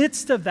 in the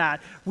midst of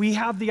that, we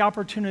have the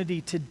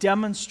opportunity to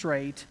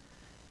demonstrate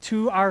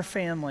to our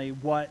family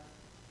what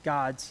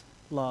God's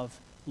love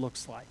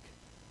looks like.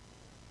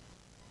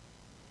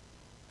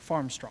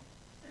 Farmstrong.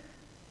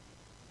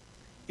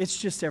 It's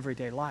just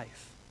everyday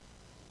life.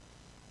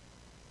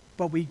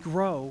 But we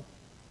grow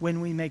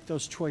when we make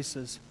those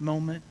choices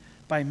moment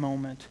by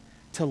moment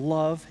to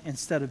love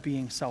instead of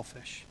being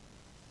selfish.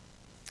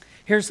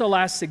 Here's the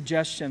last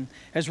suggestion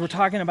as we're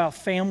talking about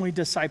family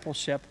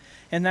discipleship,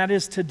 and that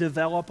is to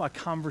develop a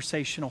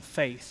conversational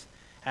faith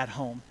at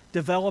home.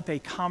 Develop a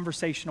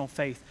conversational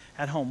faith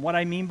at home. What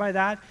I mean by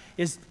that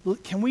is,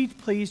 can we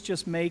please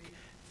just make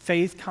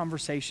faith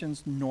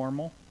conversations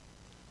normal?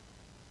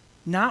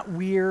 Not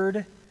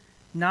weird,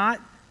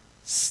 not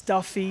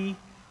stuffy,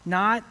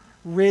 not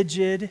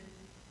rigid,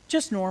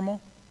 just normal.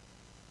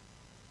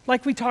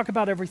 Like we talk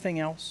about everything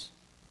else.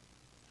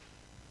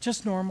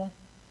 Just normal.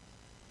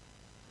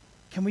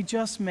 Can we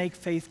just make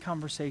faith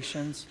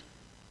conversations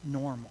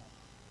normal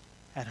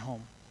at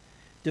home?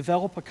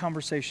 Develop a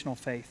conversational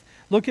faith.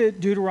 Look at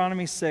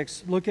Deuteronomy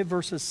 6. Look at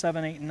verses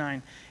 7, 8, and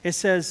 9. It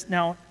says,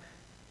 now,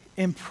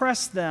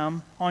 impress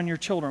them on your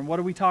children. What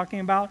are we talking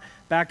about?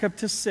 Back up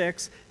to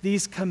 6.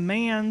 These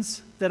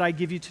commands that I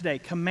give you today,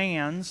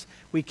 commands,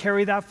 we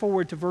carry that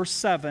forward to verse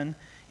 7.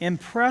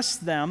 Impress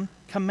them,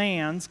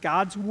 commands,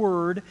 God's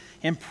word,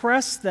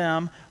 impress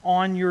them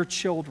on your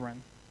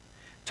children.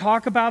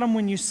 Talk about them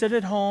when you sit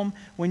at home,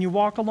 when you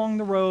walk along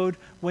the road,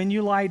 when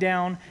you lie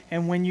down,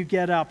 and when you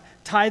get up.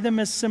 Tie them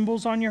as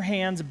symbols on your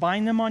hands,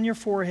 bind them on your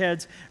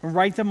foreheads, and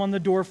write them on the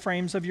door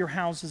frames of your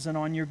houses and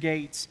on your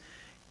gates.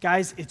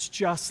 Guys, it's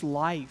just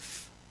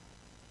life.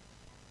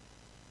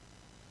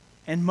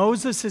 And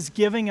Moses is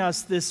giving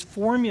us this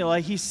formula.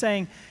 He's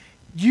saying,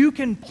 you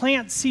can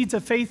plant seeds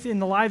of faith in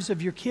the lives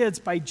of your kids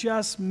by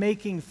just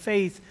making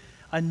faith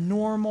a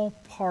normal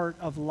part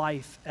of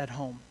life at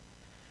home.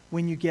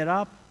 When you get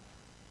up,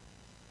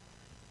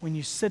 when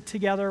you sit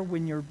together,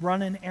 when you're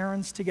running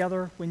errands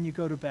together, when you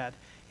go to bed.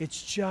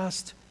 It's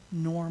just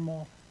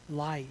normal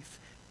life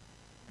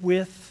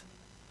with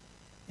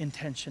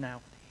intentionality.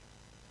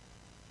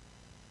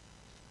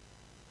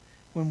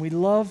 When we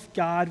love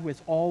God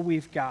with all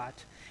we've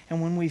got,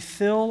 and when we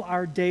fill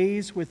our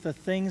days with the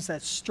things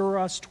that stir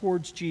us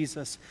towards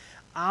Jesus,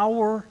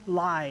 our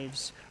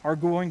lives are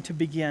going to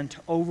begin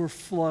to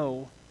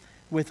overflow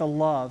with a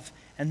love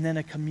and then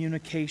a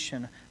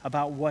communication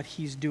about what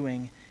he's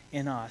doing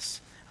in us.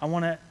 I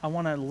want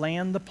to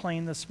land the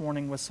plane this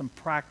morning with some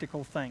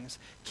practical things.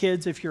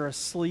 Kids, if you're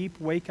asleep,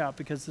 wake up,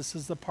 because this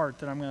is the part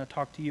that I'm going to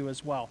talk to you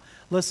as well.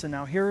 Listen,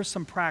 now here are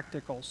some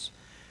practicals.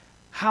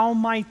 How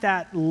might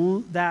that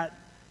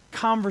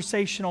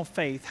conversational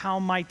faith, how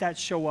might that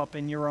show up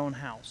in your own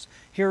house?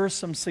 Here are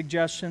some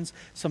suggestions,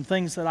 some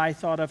things that I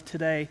thought of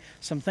today,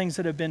 some things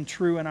that have been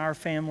true in our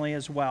family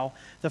as well.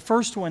 The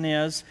first one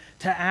is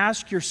to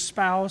ask your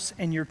spouse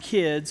and your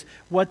kids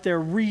what they're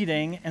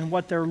reading and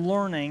what they're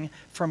learning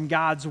from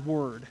God's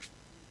Word.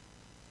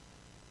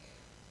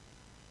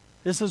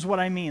 This is what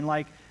I mean,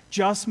 like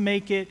just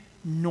make it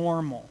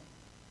normal.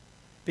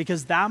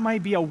 Because that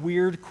might be a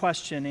weird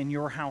question in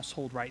your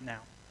household right now.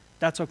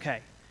 That's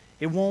okay.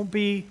 It won't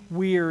be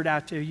weird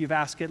after you've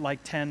asked it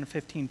like 10,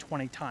 15,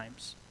 20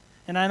 times.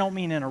 And I don't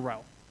mean in a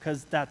row,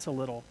 because that's a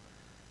little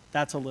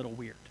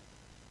weird.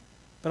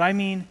 But I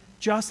mean,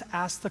 just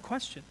ask the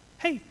question.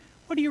 Hey,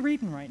 what are you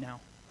reading right now?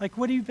 Like,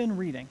 what have you been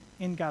reading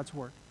in God's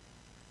Word?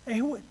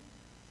 Hey, what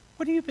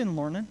have you been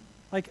learning?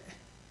 Like,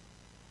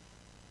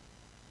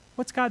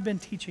 what's God been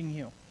teaching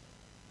you?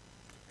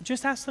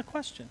 Just ask the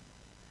question.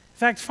 In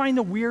fact, find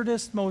the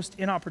weirdest, most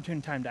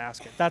inopportune time to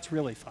ask it. That's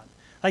really fun.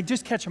 Like,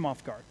 just catch them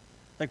off guard.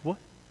 Like, what?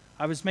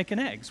 I was making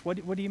eggs. What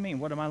do you mean?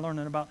 What am I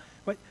learning about?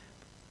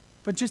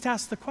 But just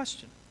ask the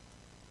question,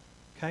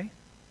 okay?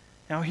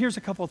 Now, here's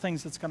a couple of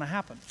things that's going to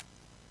happen.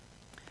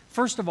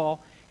 First of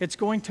all, it's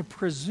going to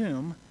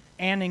presume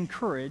and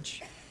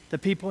encourage the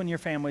people in your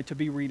family to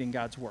be reading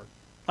God's Word.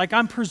 Like,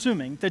 I'm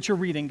presuming that you're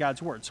reading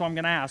God's Word, so I'm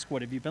going to ask,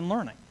 what have you been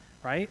learning,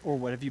 right? Or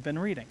what have you been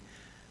reading?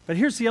 But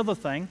here's the other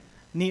thing,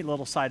 neat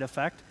little side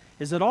effect,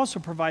 is it also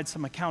provides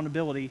some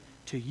accountability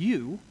to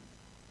you.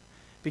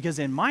 Because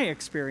in my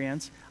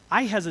experience,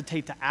 I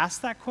hesitate to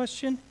ask that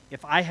question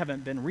if I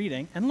haven't been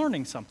reading and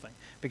learning something,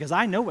 because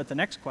I know what the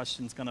next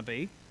question is going to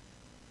be.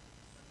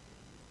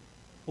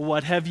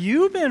 What have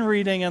you been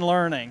reading and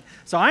learning?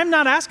 So I'm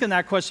not asking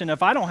that question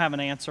if I don't have an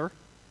answer,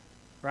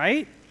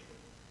 right?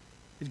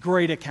 It's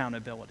great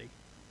accountability.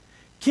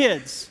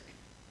 Kids,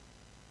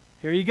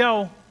 here you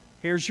go.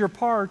 Here's your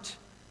part.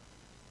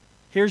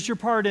 Here's your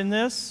part in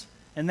this,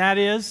 and that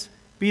is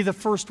be the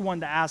first one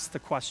to ask the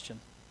question.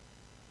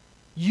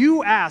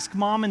 You ask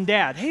mom and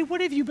dad, hey,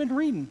 what have you been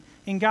reading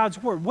in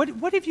God's Word?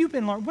 What have you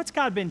been learning? What's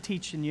God been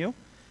teaching you?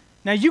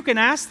 Now, you can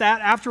ask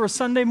that after a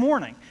Sunday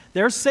morning.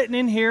 They're sitting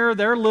in here,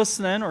 they're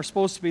listening, or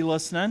supposed to be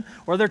listening,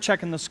 or they're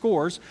checking the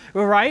scores,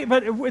 right?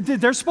 But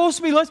they're supposed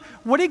to be listening.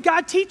 What did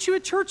God teach you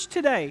at church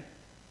today?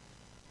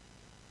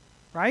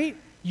 Right?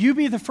 You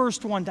be the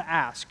first one to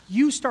ask.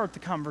 You start the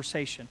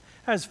conversation.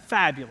 That is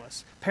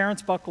fabulous.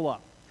 Parents, buckle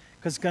up,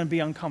 because it's going to be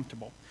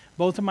uncomfortable.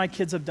 Both of my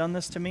kids have done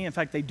this to me. In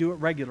fact, they do it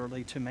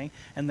regularly to me.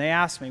 And they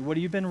ask me, what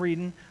have you been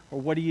reading?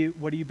 Or what have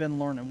you been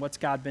learning? What's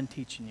God been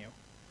teaching you?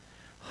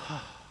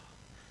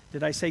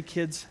 Did I say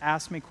kids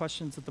ask me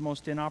questions at the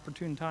most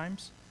inopportune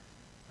times?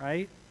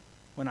 Right?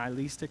 When I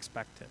least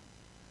expect it.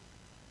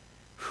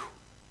 Whew.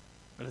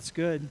 But it's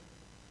good.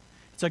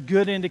 It's a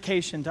good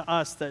indication to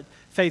us that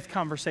faith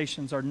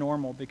conversations are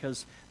normal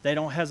because they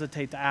don't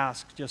hesitate to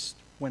ask just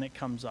when it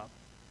comes up.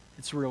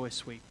 It's really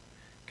sweet.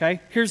 Okay?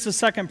 Here's the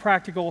second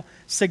practical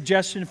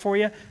suggestion for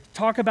you.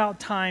 Talk about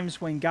times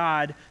when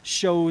God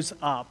shows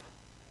up.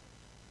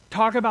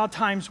 Talk about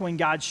times when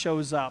God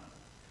shows up.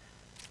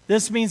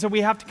 This means that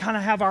we have to kind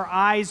of have our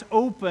eyes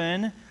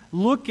open,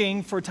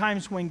 looking for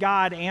times when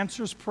God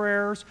answers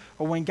prayers,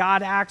 or when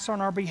God acts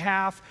on our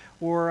behalf,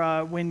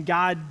 or when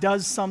God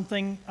does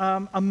something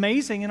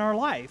amazing in our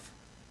life,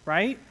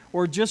 right?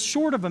 Or just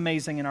short of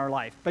amazing in our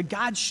life. But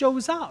God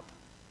shows up.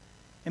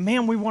 And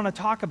man, we want to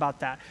talk about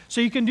that. So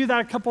you can do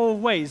that a couple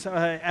of ways.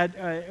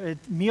 At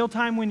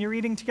mealtime when you're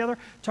eating together,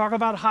 talk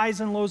about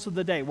highs and lows of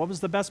the day. What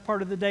was the best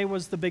part of the day? What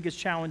was the biggest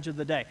challenge of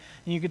the day?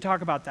 And you can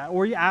talk about that.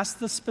 Or you ask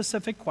the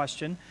specific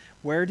question,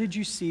 where did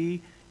you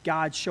see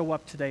God show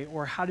up today?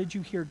 Or how did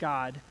you hear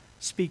God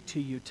speak to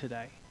you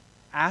today?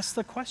 Ask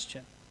the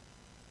question.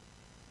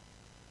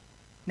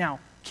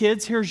 Now,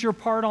 kids, here's your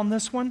part on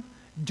this one.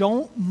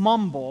 Don't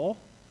mumble,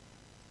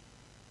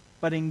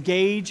 but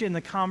engage in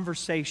the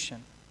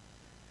conversation.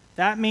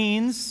 That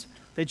means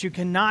that you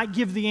cannot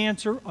give the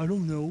answer, I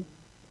don't know.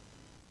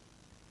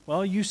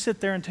 Well, you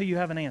sit there until you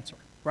have an answer,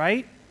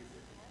 right?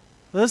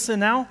 Listen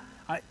now,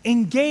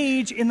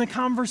 engage in the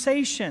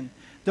conversation.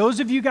 Those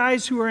of you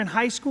guys who are in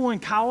high school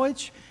and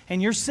college and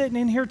you're sitting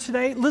in here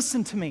today,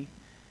 listen to me.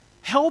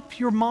 Help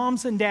your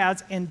moms and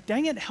dads, and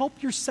dang it,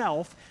 help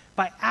yourself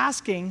by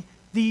asking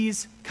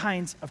these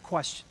kinds of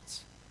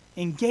questions.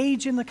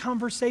 Engage in the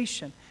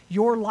conversation.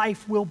 Your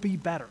life will be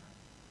better.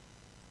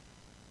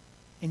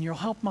 And you'll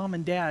help mom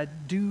and dad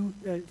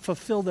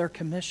fulfill their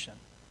commission.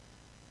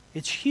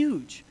 It's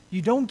huge.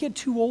 You don't get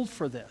too old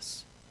for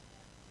this.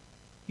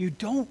 You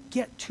don't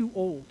get too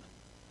old.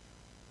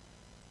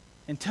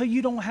 Until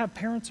you don't have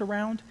parents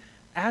around,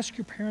 ask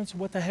your parents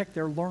what the heck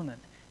they're learning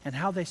and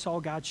how they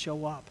saw God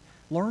show up.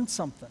 Learn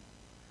something.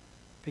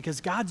 Because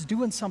God's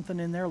doing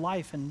something in their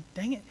life, and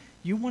dang it,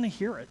 you want to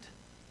hear it.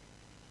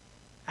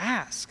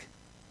 Ask.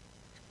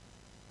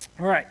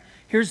 All right,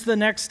 here's the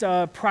next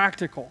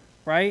practical,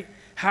 right?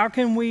 How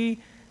can we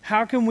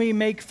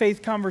make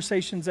faith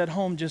conversations at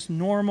home just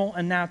normal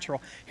and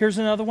natural? Here's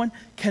another one.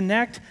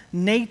 Connect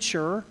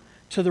nature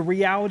to the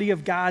reality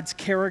of God's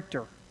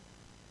character.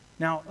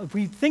 Now, if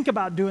we think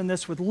about doing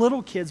this with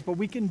little kids, but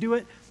we can do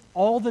it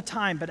all the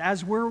time. But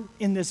as we're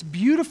in this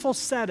beautiful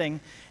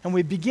setting and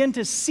we begin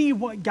to see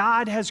what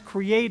God has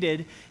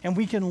created, and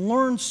we can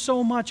learn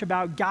so much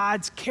about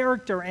God's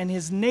character and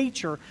His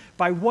nature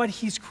by what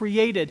He's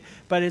created.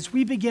 But as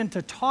we begin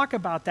to talk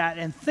about that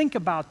and think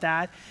about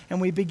that,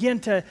 and we begin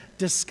to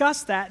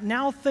discuss that,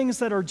 now things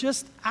that are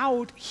just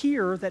out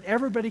here that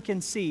everybody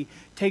can see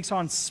takes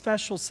on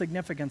special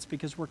significance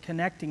because we're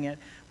connecting it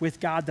with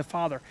God the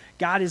Father.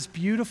 God is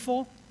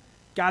beautiful.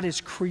 God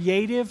is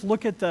creative.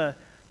 Look at the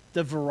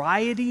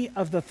variety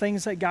of the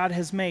things that God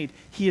has made.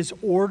 He is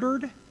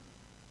ordered.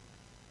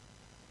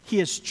 He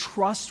is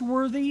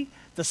trustworthy.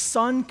 The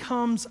sun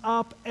comes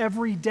up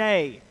every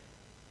day.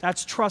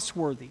 That's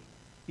trustworthy.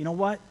 You know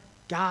what?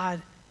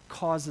 God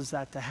causes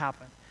that to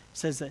happen. It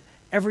says that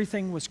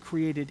everything was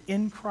created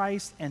in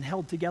Christ and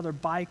held together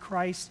by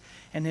Christ,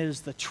 and it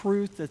is the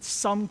truth that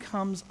sun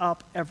comes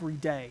up every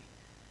day.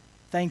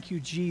 Thank you,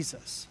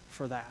 Jesus,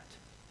 for that.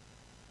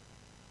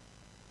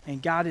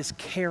 And God is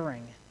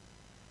caring.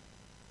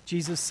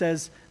 Jesus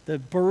says, the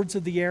birds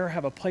of the air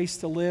have a place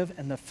to live,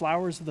 and the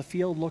flowers of the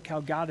field, look how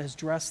God has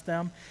dressed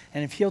them.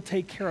 And if He'll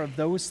take care of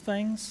those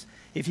things,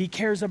 if He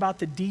cares about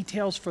the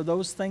details for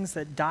those things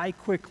that die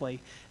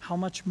quickly, how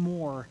much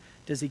more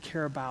does He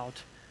care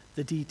about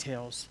the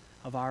details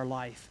of our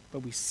life? But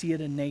we see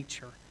it in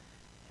nature.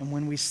 And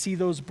when we see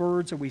those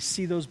birds, or we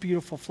see those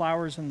beautiful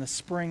flowers in the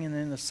spring and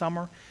in the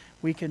summer,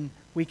 we can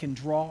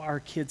draw our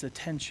kids'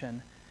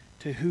 attention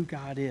to who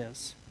God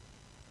is.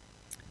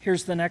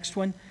 Here's the next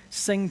one,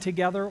 sing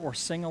together or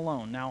sing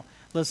alone. Now,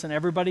 listen,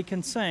 everybody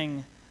can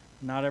sing,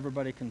 not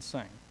everybody can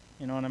sing.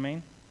 You know what I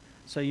mean?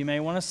 So you may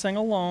want to sing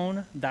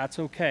alone, that's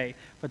okay.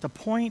 But the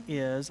point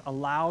is,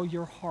 allow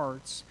your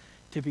hearts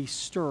to be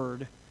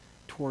stirred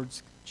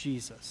towards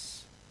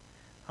Jesus.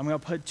 I'm going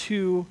to put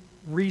 2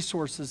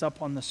 resources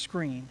up on the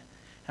screen.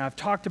 And I've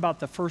talked about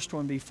the first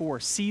one before.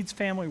 Seeds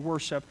Family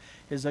Worship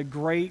is a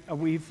great,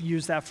 we've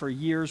used that for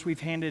years. We've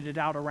handed it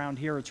out around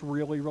here. It's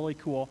really, really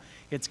cool.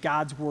 It's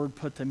God's Word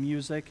put to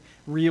music,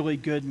 really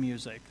good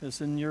music.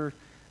 This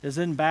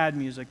isn't bad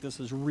music. This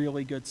is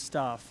really good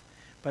stuff.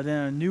 But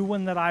then a new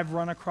one that I've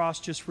run across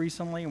just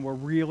recently, and we're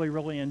really,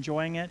 really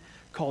enjoying it,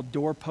 called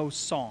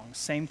Doorpost Songs.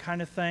 Same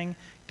kind of thing.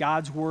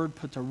 God's Word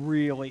put to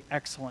really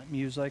excellent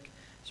music.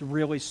 It's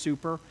really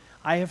super.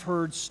 I have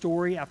heard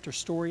story after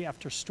story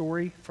after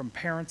story from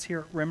parents here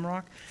at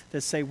Rimrock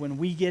that say when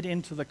we get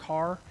into the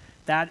car,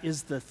 that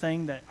is the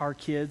thing that our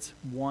kids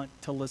want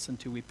to listen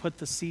to. We put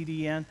the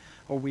CD in,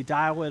 or we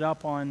dial it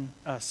up on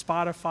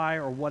Spotify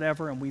or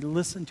whatever, and we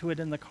listen to it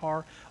in the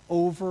car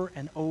over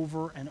and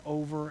over and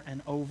over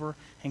and over.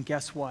 And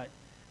guess what?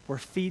 We're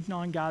feeding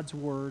on God's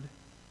Word,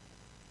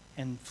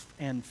 and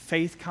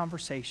faith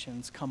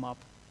conversations come up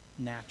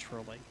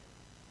naturally.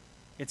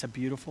 It's a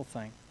beautiful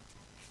thing.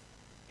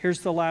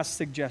 Here's the last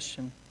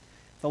suggestion,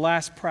 the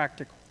last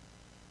practical.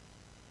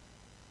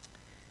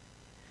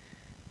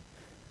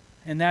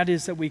 And that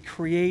is that we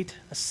create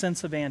a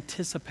sense of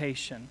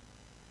anticipation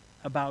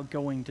about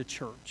going to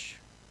church.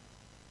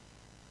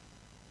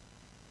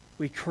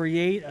 We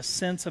create a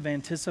sense of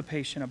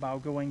anticipation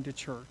about going to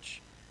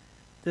church.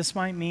 This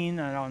might mean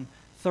that on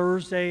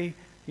Thursday,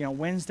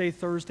 Wednesday,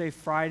 Thursday,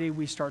 Friday,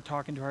 we start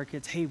talking to our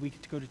kids, hey, we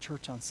get to go to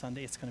church on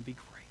Sunday. It's going to be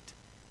great.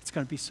 It's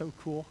going to be so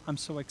cool. I'm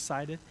so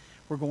excited.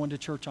 We're going to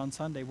church on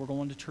Sunday. We're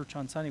going to church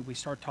on Sunday. We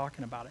start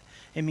talking about it.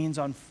 It means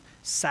on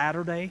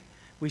Saturday,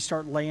 we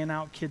start laying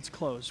out kids'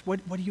 clothes.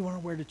 What do you want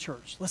to wear to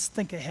church? Let's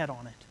think ahead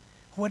on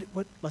it.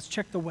 Let's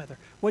check the weather.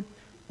 What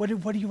do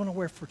you want to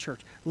wear for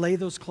church? Lay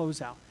those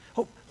clothes out.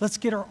 Oh, let's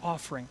get our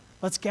offering.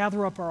 Let's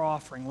gather up our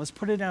offering. Let's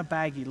put it in a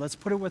baggie. Let's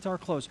put it with our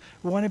clothes.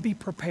 We want to be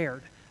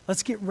prepared.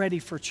 Let's get ready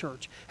for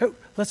church. Oh,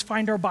 let's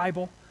find our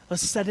Bible.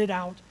 Let's set it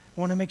out.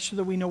 We want to make sure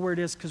that we know where it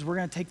is because we're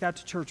going to take that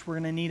to church. We're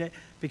going to need it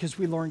because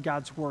we learned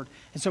God's Word.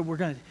 And so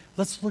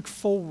let's look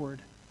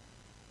forward.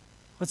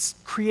 Let's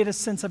create a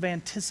sense of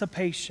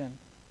anticipation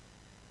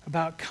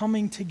about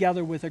coming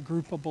together with a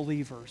group of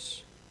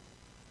believers,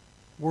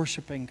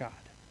 worshiping God.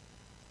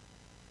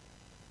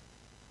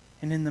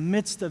 And in the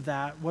midst of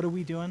that, what are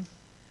we doing?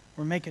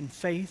 We're making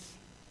faith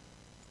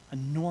a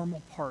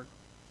normal part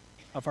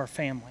of our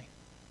family.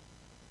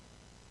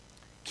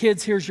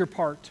 Kids, here's your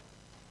part.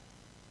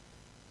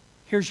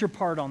 Here's your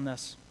part on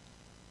this.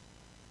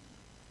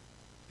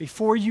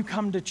 Before you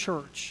come to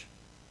church,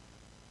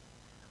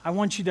 I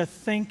want you to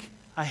think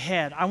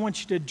ahead. I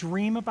want you to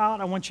dream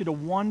about, I want you to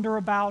wonder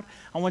about,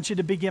 I want you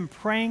to begin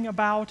praying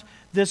about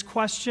this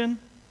question.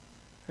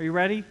 Are you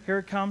ready? Here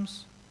it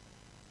comes.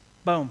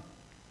 Boom.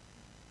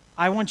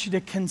 I want you to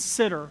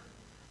consider,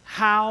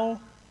 how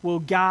will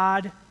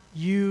God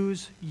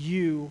use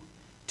you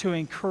to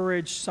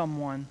encourage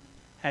someone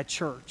at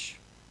church?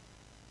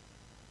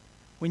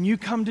 When you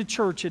come to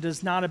church, it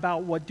is not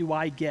about what do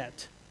I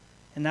get.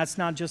 And that's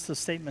not just a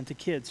statement to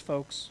kids,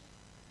 folks.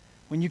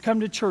 When you come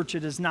to church,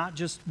 it is not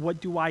just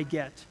what do I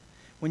get.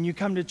 When you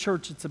come to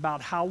church, it's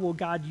about how will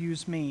God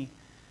use me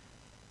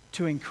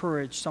to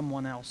encourage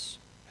someone else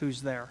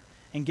who's there.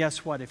 And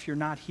guess what? If you're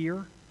not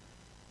here,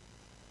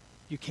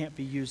 you can't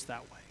be used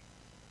that way.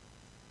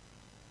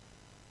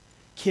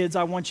 Kids,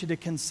 I want you to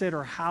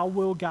consider, how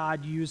will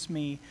God use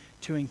me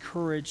to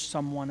encourage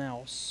someone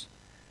else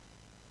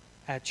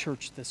at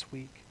church this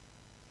week?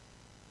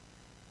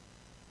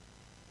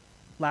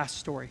 Last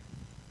story.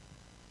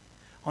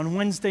 On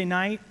Wednesday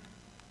night,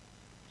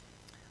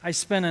 I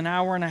spent an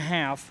hour and a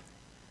half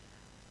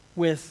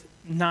with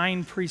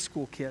 9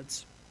 preschool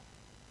kids.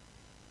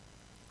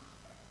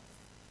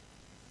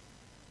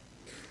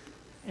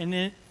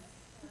 And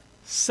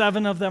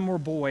 7 of them were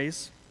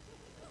boys.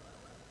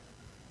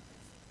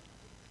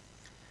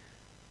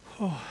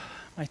 Oh,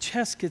 my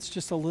chest gets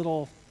just a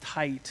little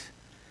tight.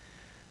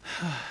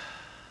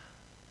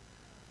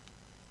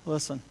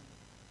 Listen,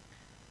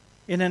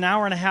 in an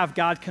hour and a half,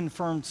 God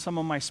confirmed some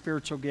of my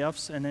spiritual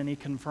gifts, and then He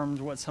confirmed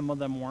what some of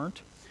them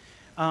weren't.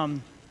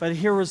 But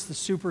here was the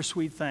super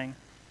sweet thing.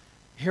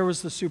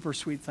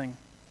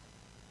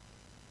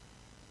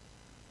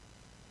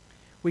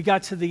 We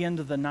got to the end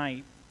of the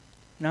night,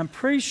 and I'm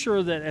pretty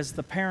sure that as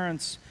the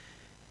parents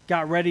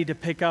got ready to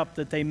pick up,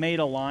 that they made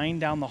a line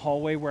down the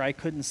hallway where I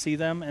couldn't see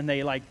them, and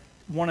they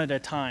one at a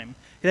time.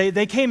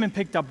 They came and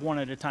picked up one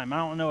at a time. I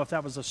don't know if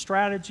that was a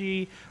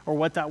strategy or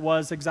what that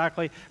was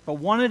exactly, but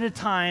one at a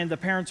time, the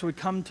parents would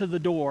come to the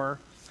door,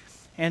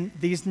 and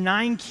these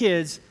 9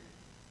 kids,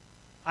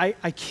 I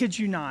kid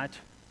you not,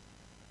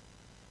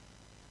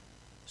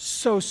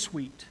 so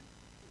sweet.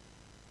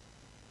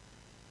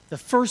 The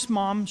first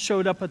mom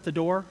showed up at the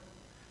door,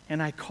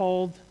 and I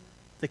called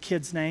the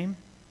kid's name,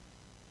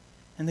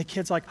 and the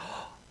kid's like,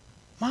 oh,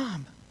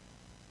 Mom.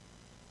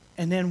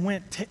 And then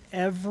went to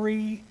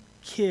every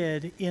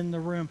kid in the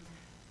room.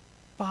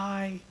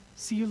 Bye.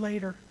 See you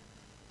later.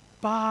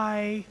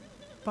 Bye.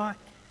 Bye.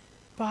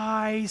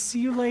 Bye. See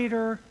you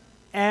later.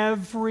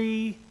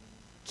 Every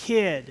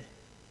kid.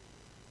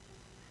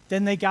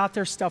 Then they got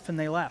their stuff and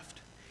they left.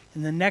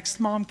 And the next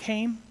mom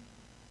came.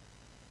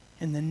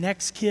 And the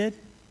next kid.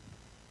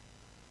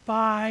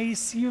 Bye.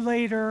 See you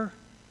later.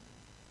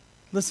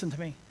 Listen to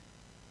me.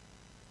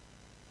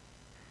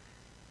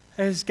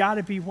 It has got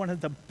to be one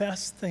of the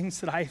best things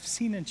that I've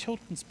seen in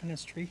children's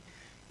ministry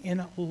in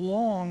a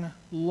long,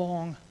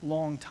 long,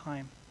 long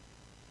time.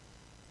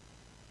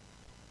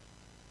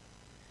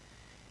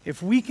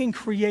 If we can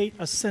create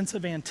a sense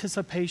of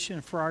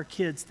anticipation for our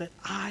kids that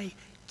I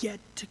get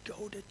to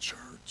go to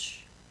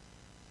church.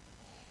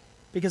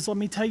 Because let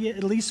me tell you,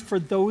 at least for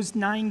those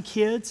 9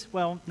 kids,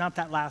 well, not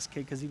that last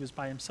kid because he was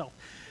by himself,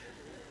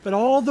 but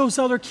all those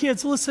other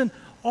kids, listen,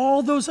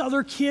 all those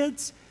other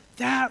kids,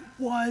 that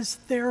was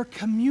their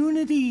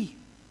community.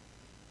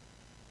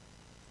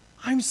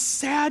 I'm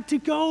sad to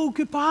go.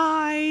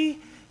 Goodbye.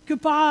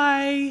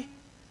 Goodbye.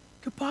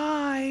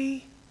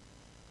 Goodbye.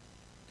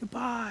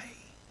 Goodbye.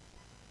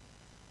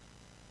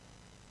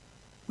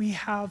 We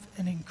have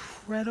an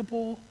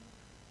incredible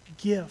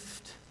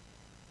gift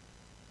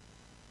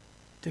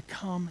to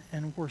come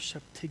and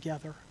worship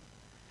together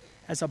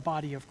as a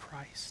body of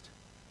Christ.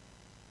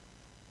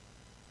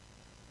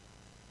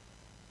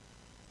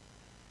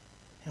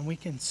 And we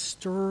can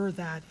stir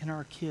that in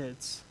our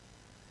kids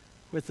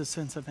with a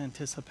sense of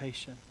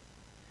anticipation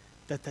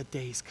that the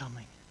day's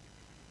coming.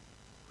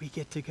 We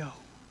get to go.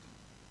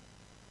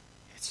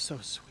 It's so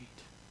sweet.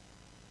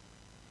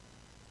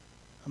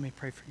 Let me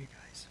pray for you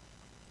guys.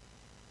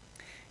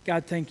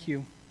 God, thank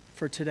you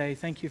for today.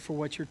 Thank you for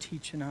what you're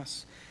teaching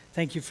us.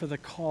 Thank you for the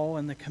call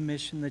and the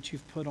commission that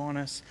you've put on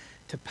us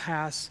to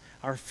pass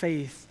our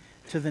faith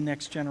to the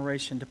next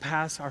generation, to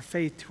pass our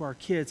faith to our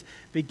kids,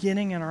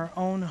 beginning in our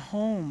own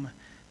home,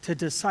 to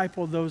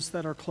disciple those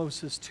that are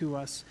closest to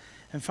us.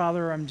 And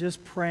Father, I'm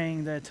just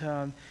praying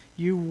that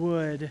you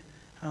would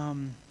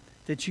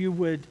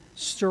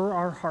stir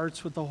our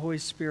hearts with the Holy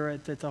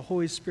Spirit, that the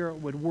Holy Spirit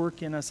would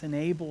work in us,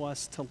 enable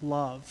us to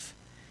love.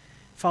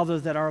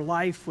 Father, that our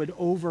life would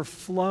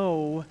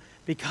overflow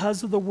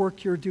because of the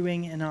work you're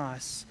doing in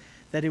us,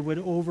 that it would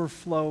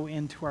overflow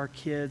into our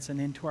kids and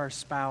into our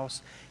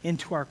spouse,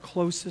 into our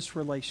closest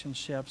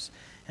relationships.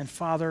 And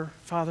Father,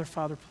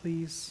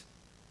 please,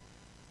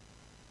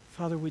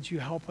 Father, would you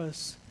help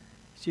us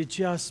to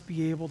just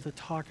be able to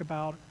talk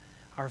about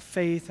our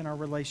faith and our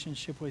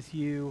relationship with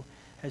you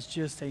as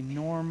just a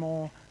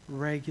normal,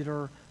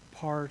 regular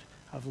part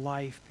of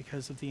life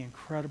because of the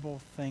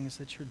incredible things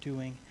that you're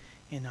doing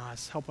in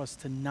us. Help us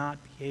to not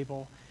be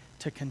able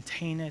to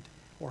contain it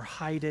or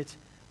hide it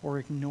or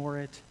ignore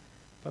it,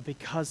 but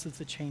because of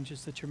the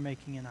changes that you're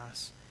making in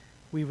us,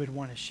 we would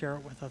want to share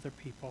it with other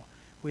people.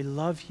 We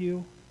love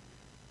you.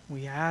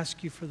 We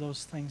ask you for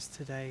those things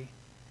today.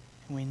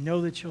 And we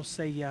know that you'll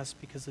say yes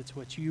because it's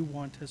what you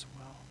want as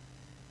well.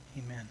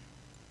 Amen.